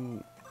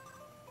 you...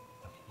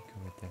 Okay, you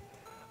go right there.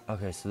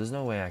 Okay, so there's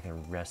no way I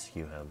can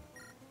rescue him.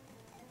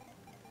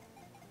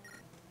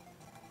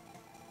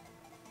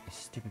 These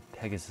stupid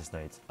Pegasus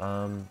Knights.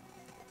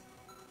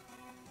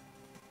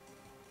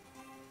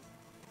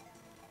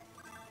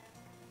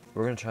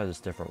 We're gonna try this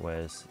different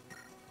ways.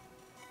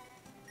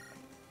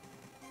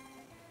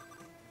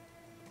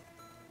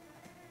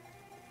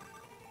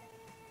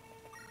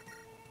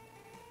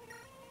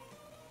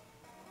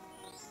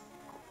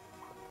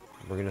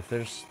 We're gonna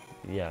finish,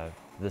 yeah,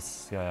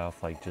 this guy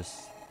off like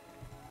just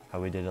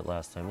how we did it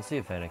last time. Let's see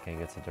if Anakin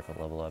gets a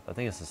different level up. I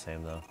think it's the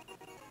same though.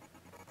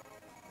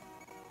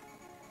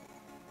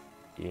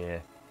 Yeah,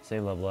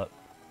 same level up.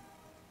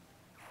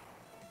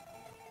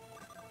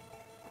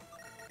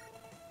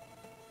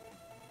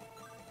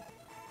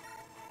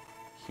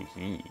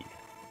 Hee.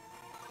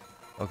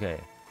 Okay.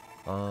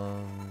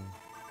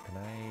 Can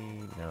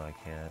I? No, I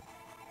can't.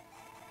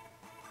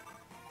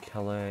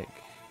 Kelik.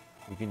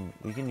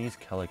 We can use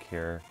Kelik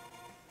here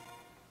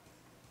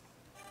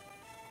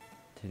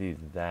to do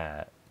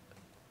that.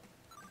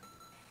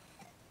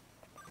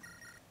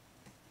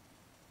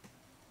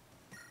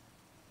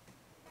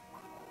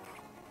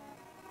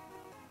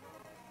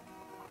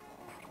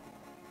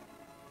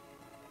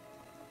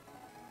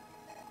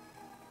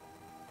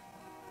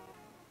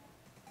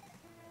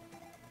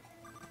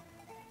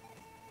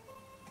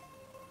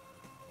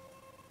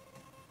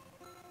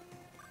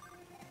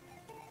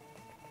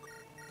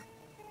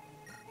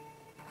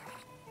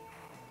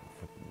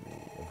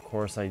 Of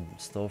course, I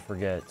still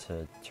forget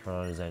to turn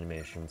on his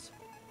animations.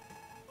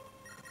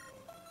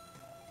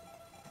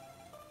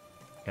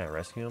 Can I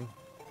rescue him?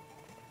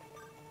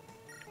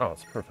 Oh,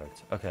 it's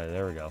perfect. Okay,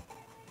 there we go.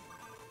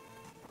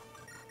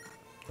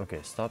 Okay,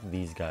 stop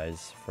these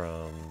guys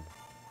from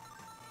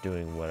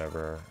doing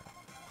whatever.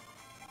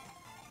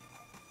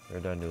 They're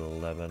down to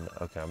 11.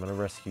 Okay, I'm gonna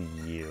rescue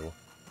you.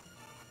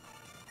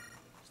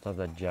 Stop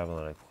that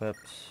javelin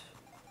equipped.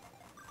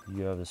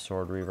 You have the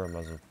sword reaver. I might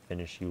as well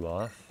finish you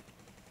off.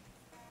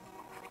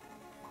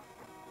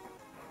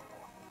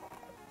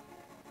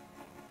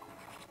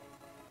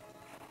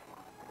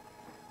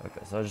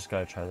 Okay, so I just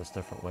gotta try this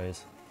different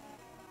ways.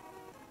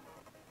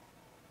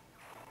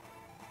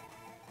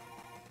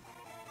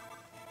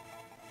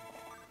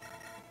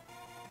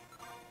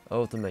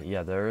 Ultimate,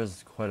 yeah, there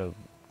is quite a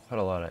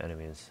lot of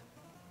enemies.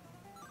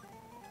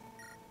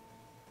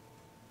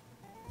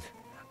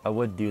 I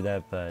would do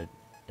that, but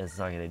it's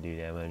not gonna do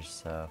damage,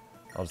 so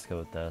I'll just go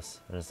with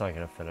this. And it's not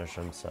gonna finish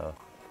him, so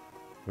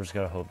we're just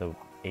gonna hope that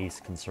Ace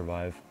can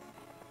survive.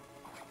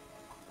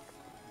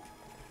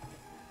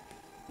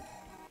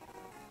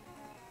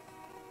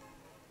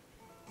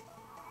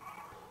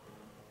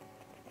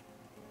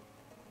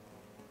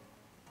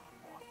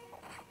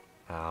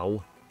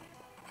 Ow.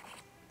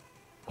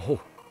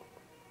 Oh.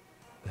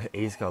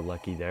 Ace got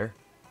lucky there.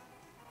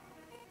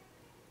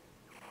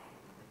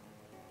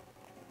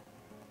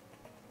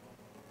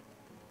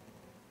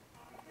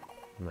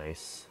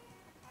 Nice.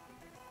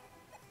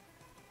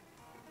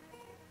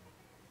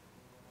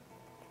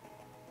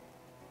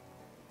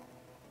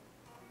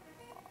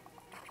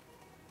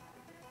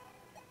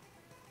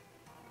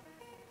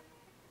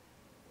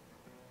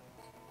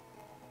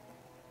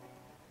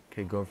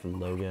 Okay, going for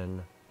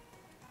Logan.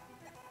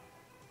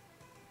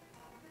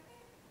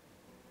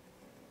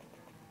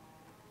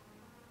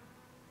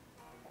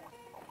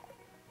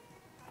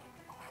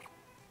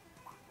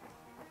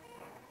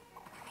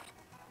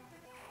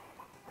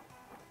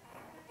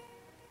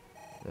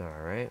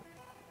 Alright.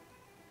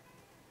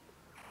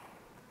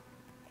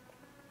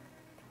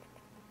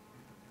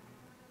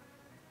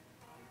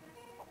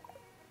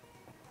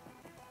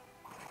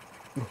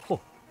 Oh.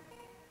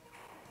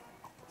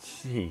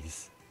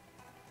 Jeez.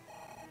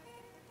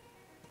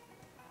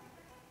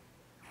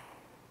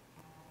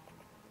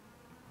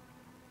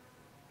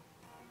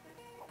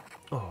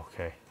 Oh,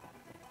 okay.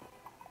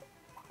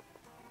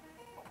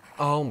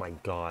 Oh my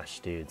gosh,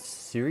 dude.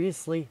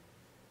 Seriously?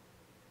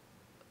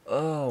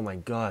 Oh my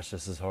gosh,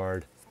 this is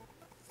hard.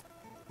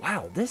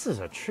 Wow, this is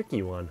a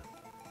tricky one.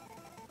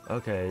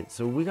 Okay,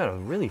 so we gotta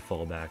really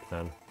fall back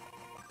then.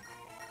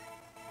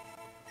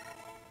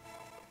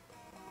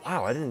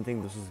 Wow, I didn't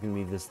think this was gonna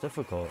be this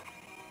difficult.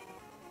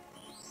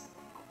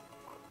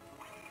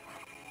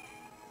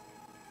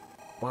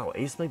 Wow,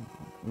 Ace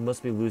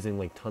must be losing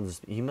like tons of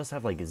speed. He must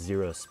have like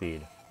 0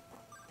 speed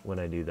when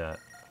I do that.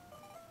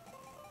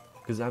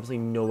 Because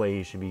absolutely no way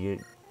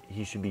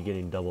he should be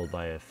getting doubled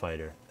by a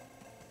fighter.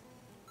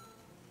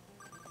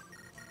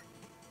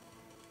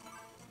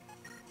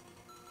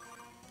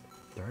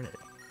 Darn it.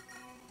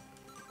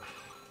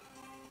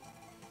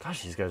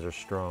 Gosh, these guys are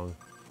strong.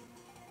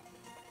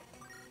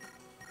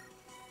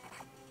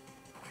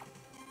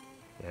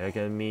 Yeah,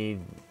 got me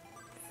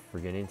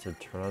forgetting to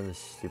turn on the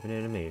stupid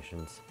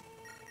animations.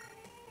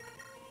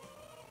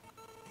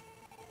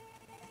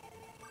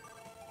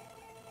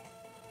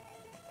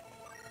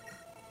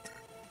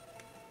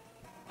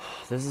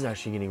 This is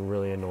actually getting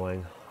really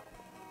annoying.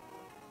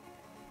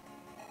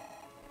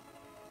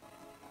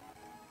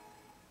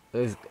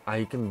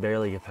 I can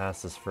barely get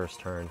past this first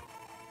turn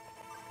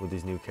with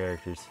these new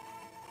characters.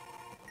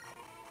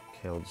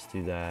 Okay, I'll just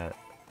do that.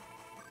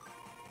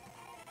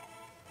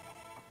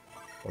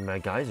 Well, my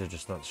guys are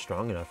just not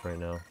strong enough right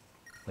now.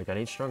 Like, I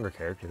need stronger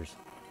characters.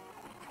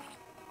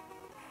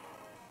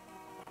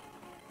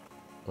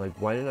 Like,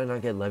 why did I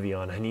not get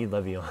Le'Veon? I need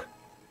Le'Veon.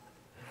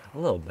 A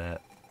little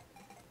bit.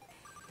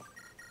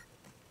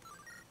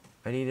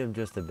 I need him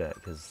just a bit,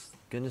 because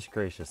goodness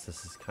gracious,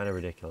 this is kind of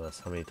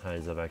ridiculous how many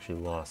times I've actually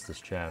lost this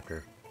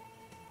chapter.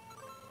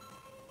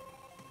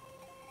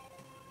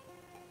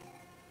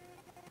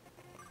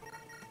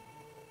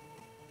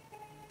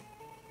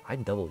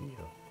 I'd double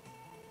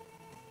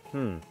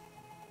you.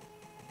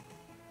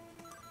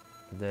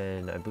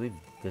 Then I believe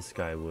this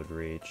guy would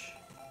reach.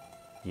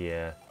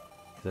 Yeah.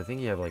 Because I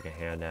think you have like a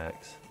hand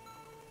axe.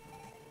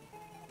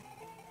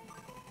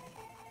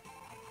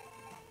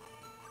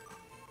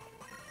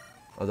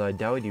 Although I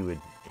doubt you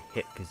would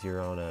hit because you're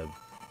on a...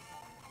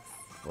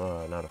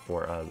 not a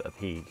fort, a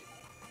peak.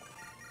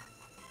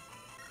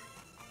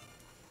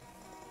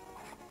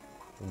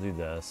 We'll do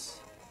this.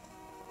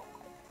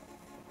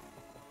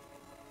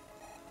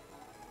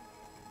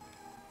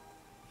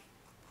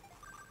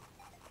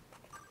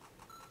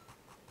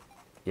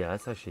 Yeah,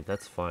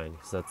 that's fine,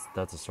 because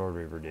that's a sword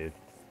reaver dude.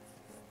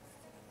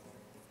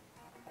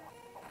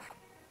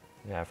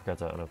 Yeah, I forgot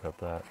to unequip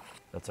that.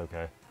 That's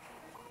okay.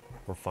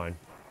 We're fine.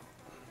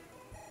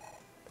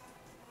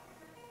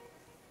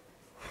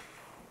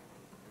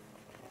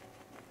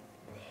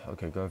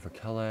 Okay, going for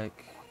Kelik.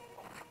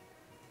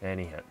 And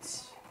he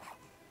hits.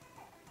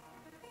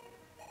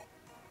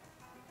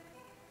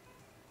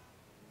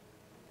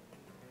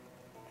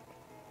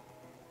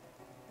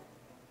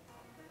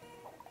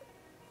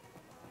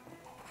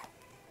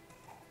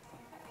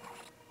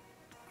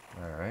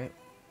 Alright.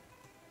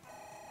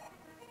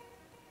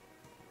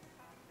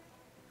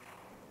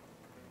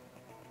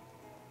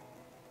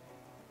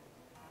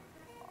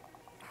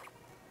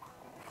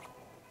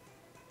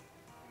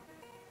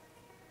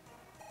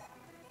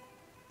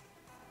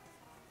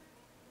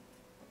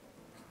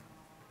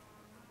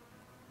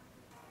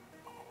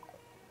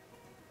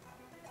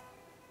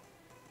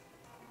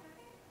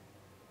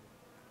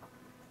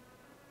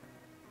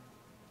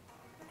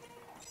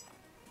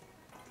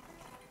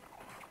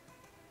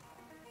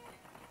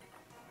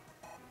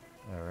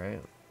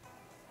 Alright.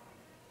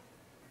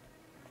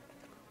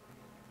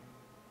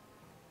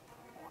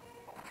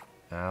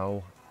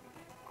 Ow.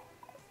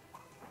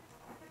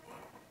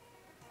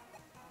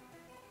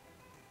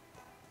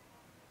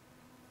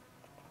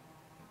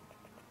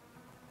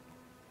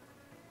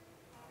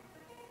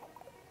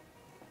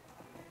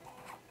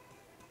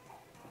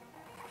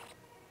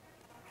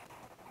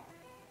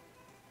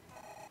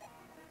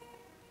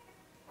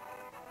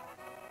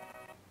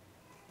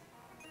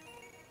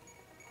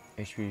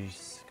 HP,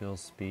 skill,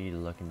 speed,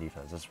 luck, and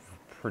defense. That's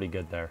pretty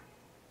good there.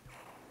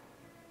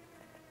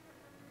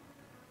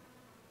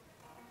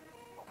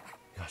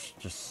 Gosh,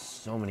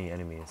 just so many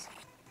enemies.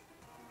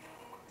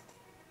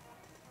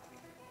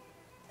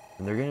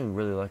 And they're getting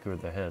really lucky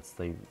with their hits.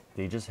 They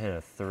just hit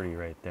a 30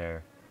 right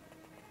there.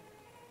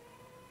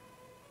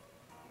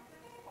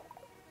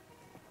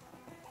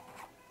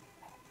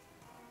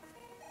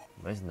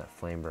 Imagine that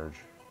Flameberg.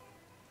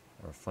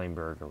 Or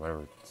Flameberg, or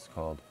whatever it's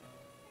called.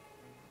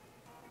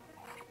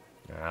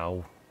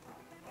 Ow.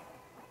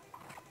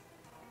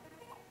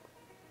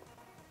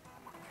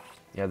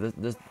 Yeah,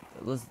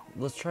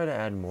 let's try to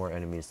add more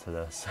enemies to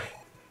this.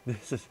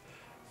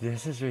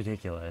 this is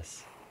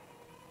ridiculous.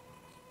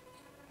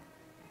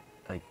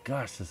 Like,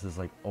 gosh, this is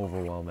like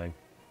overwhelming.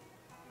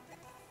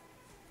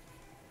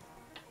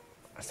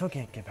 I still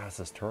can't get past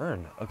this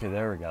turn. Okay,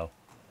 there we go.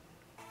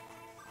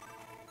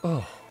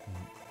 Oh,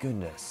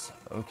 goodness.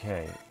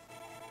 Okay.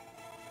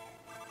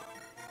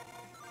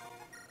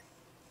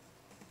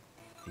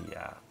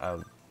 Yeah,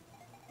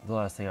 the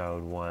last thing I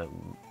would want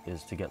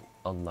is to get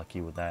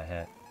unlucky with that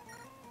hit.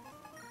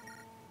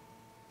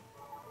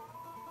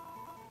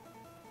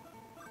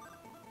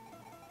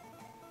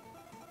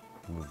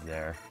 Move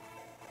there.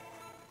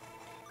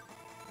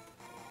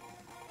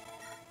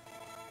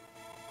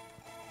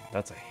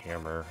 That's a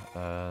hammer.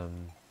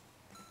 I'm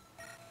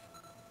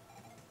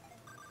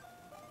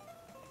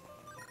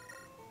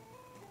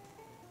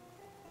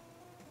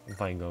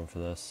fine going for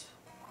this.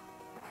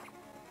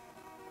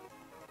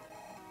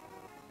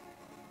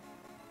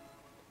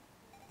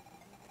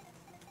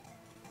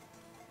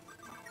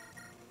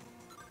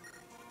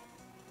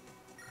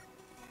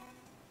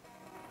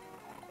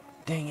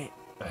 Dang it.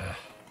 Ugh.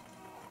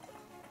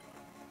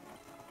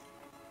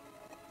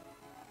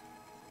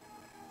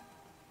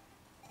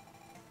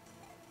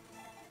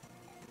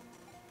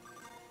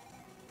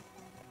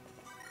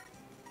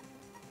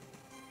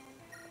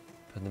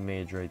 Put the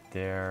mage right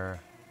there.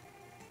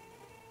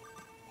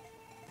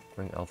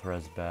 Bring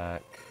Elthrez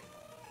back.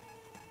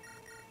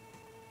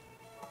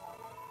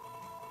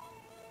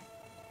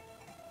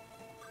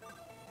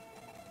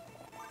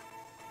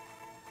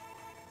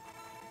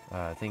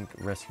 I think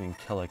rescuing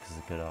Kelik is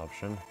a good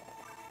option.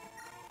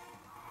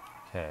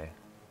 Okay.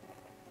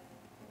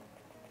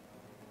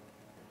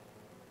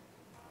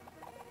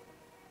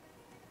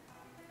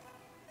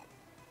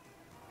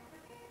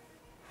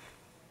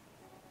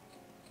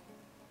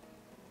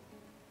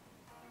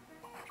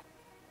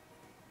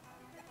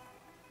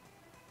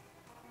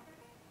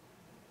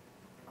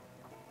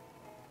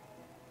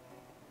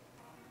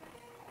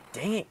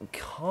 Dang it,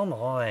 come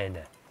on.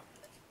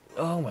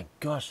 Oh my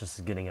gosh, this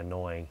is getting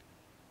annoying.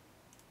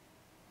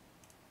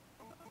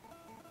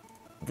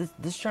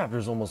 This chapter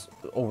is almost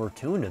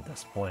overtuned at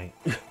this point.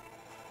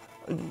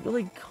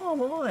 Like,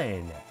 come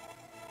on.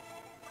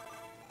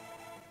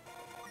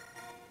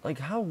 Like,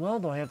 how well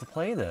do I have to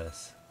play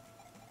this?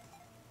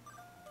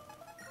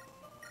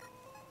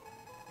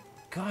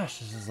 gosh,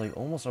 this is like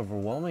almost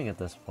overwhelming at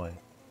this point.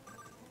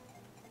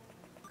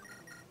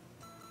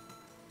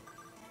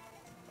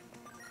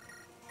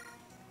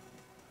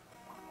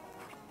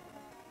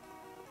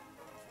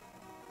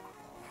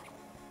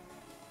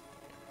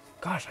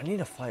 Gosh, I need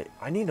to fight.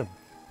 I need to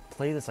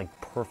play this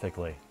like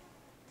perfectly.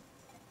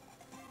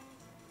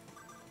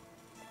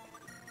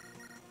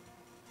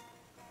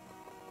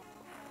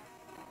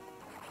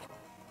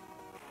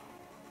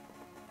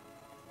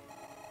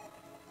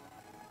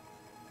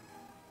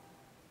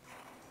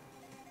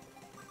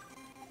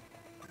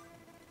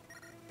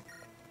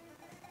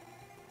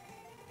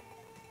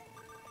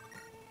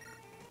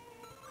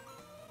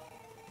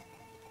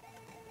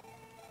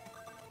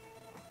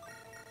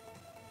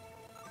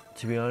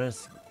 To be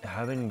honest,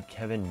 having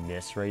Kevin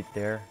miss right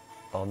there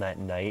on that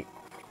night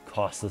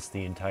cost us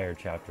the entire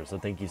chapter, so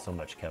thank you so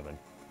much, Kevin.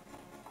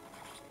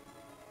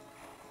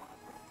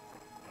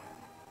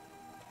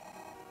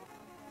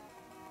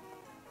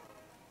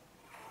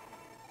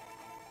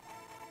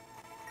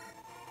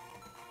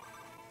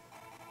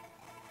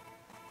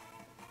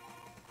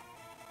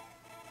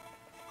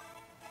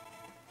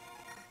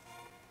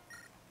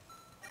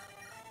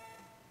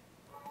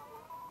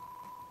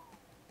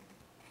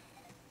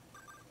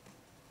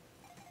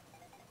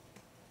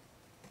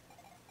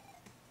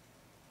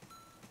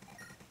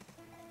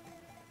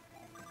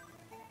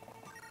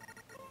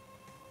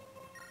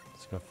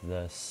 Let's go for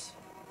this.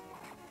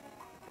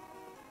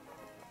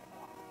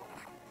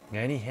 Yeah,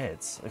 and he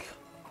hits. Like,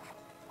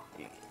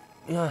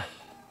 yeah.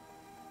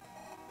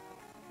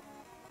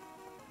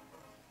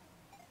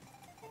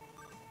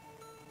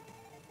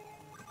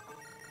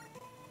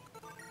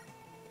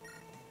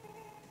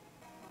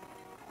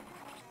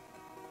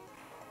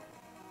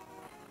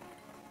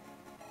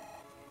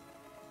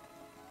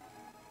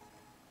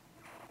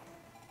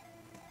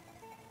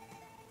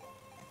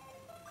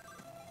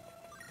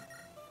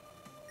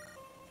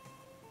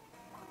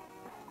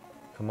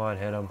 Come on,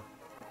 hit him.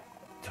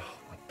 Oh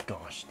my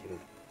gosh, dude.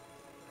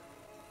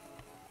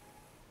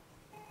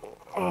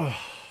 Oh,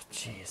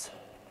 jeez.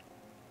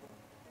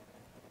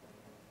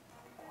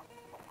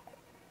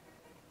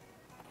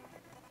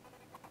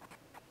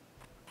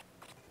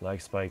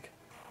 Leg spike.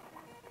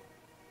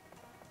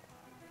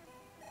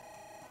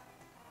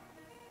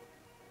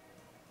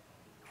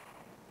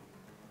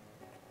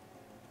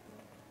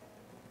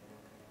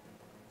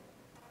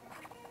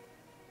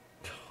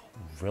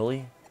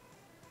 Really?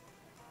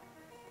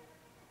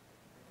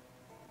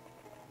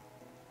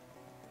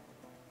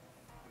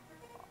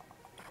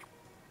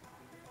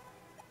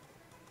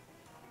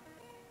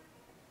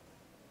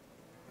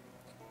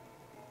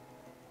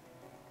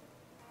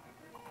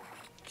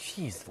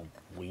 Jeez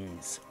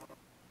Louise.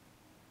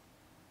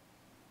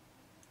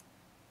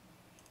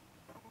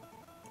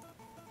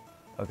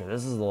 Okay,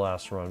 this is the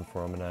last run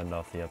for him and end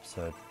off the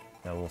episode.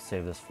 Now we'll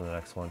save this for the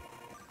next one.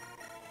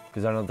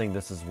 Because I don't think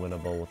this is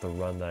winnable with the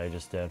run that I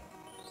just did.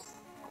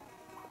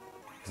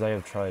 Because I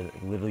have tried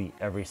literally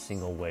every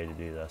single way to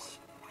do this.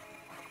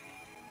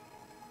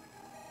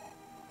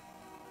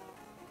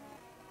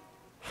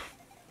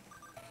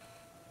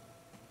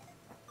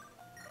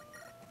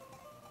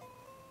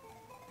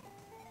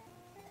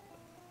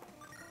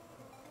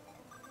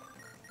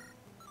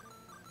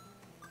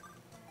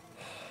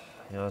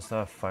 You know, it's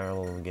not a Fire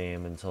Emblem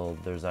game until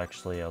there's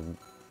actually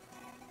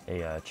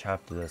a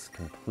chapter that's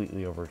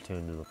completely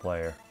overtuned to the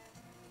player.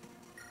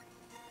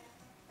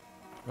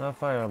 Not a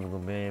Fire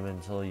Emblem game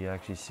until you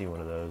actually see one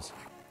of those.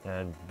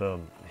 And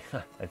boom,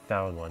 I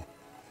found one.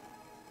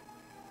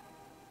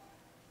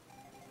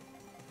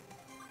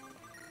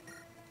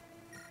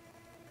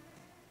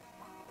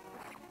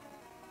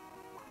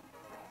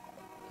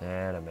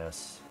 And a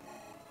miss.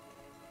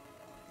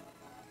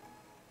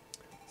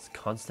 This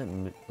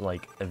constant,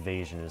 like,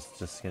 evasion is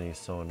just getting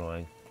so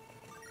annoying.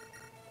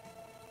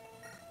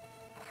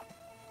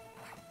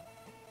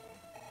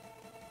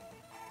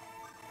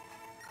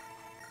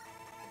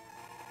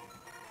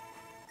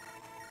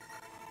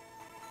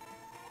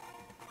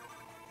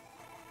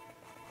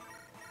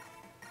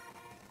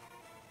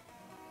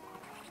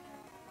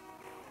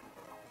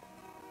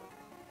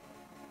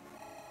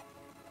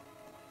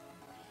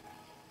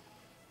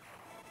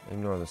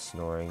 Ignore the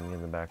snoring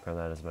in the background,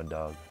 that is my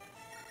dog.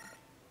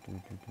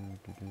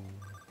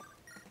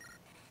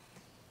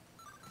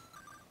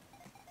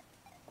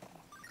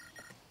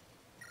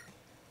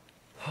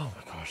 Oh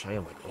my gosh, I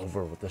am like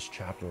over with this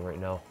chapter right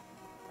now.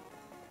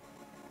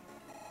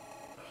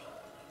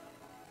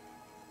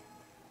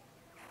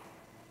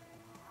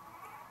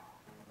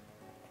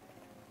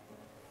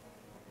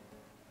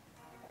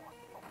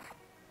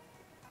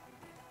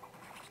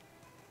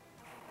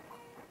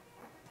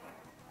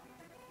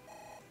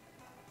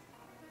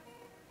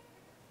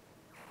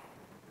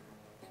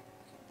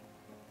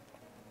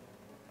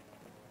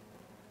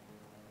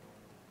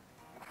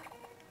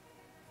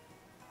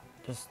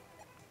 Just...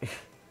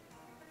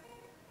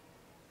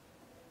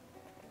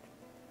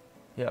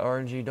 yeah,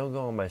 RNG, don't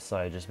go on my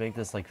side. Just make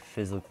this, like,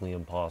 physically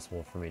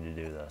impossible for me to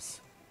do this.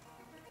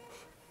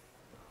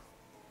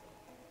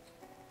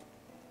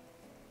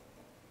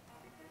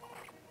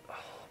 Oh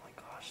my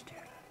gosh,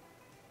 dude.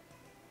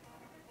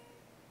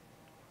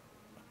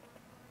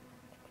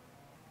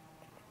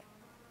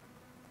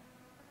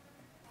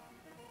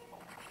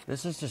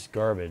 This is just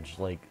garbage,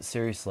 like,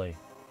 seriously.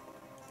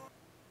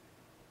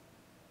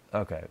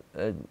 Okay,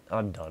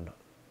 I'm done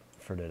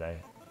for today.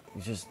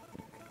 It's just...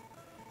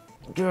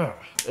 Ugh.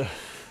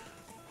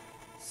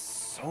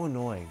 So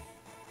annoying.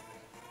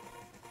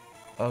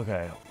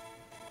 Okay,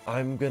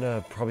 I'm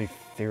gonna probably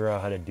figure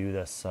out how to do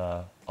this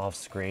off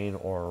screen,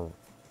 or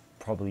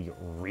probably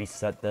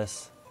reset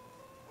this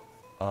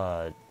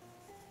and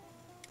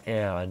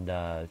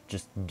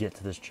just get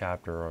to this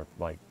chapter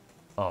like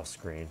off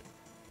screen,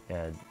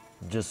 and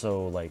just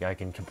so like I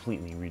can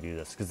completely redo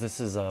this, because this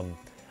is I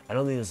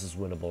don't think this is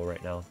winnable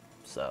right now.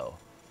 So,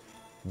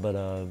 but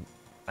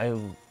I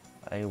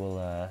I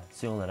will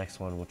see you on the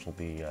next one, which will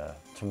be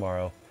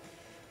tomorrow.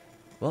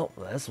 Well,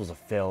 this was a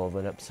fail of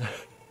an episode.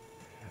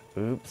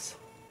 Oops.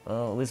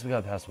 Well, at least we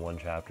got past one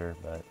chapter,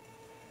 but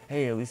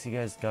hey, at least you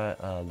guys got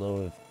a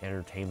little of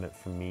entertainment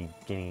from me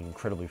getting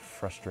incredibly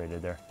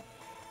frustrated there.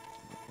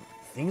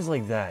 Things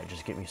like that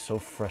just get me so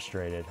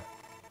frustrated.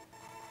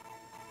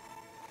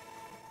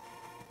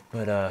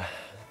 But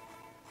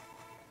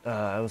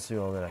I will see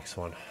you on the next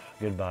one.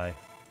 Goodbye.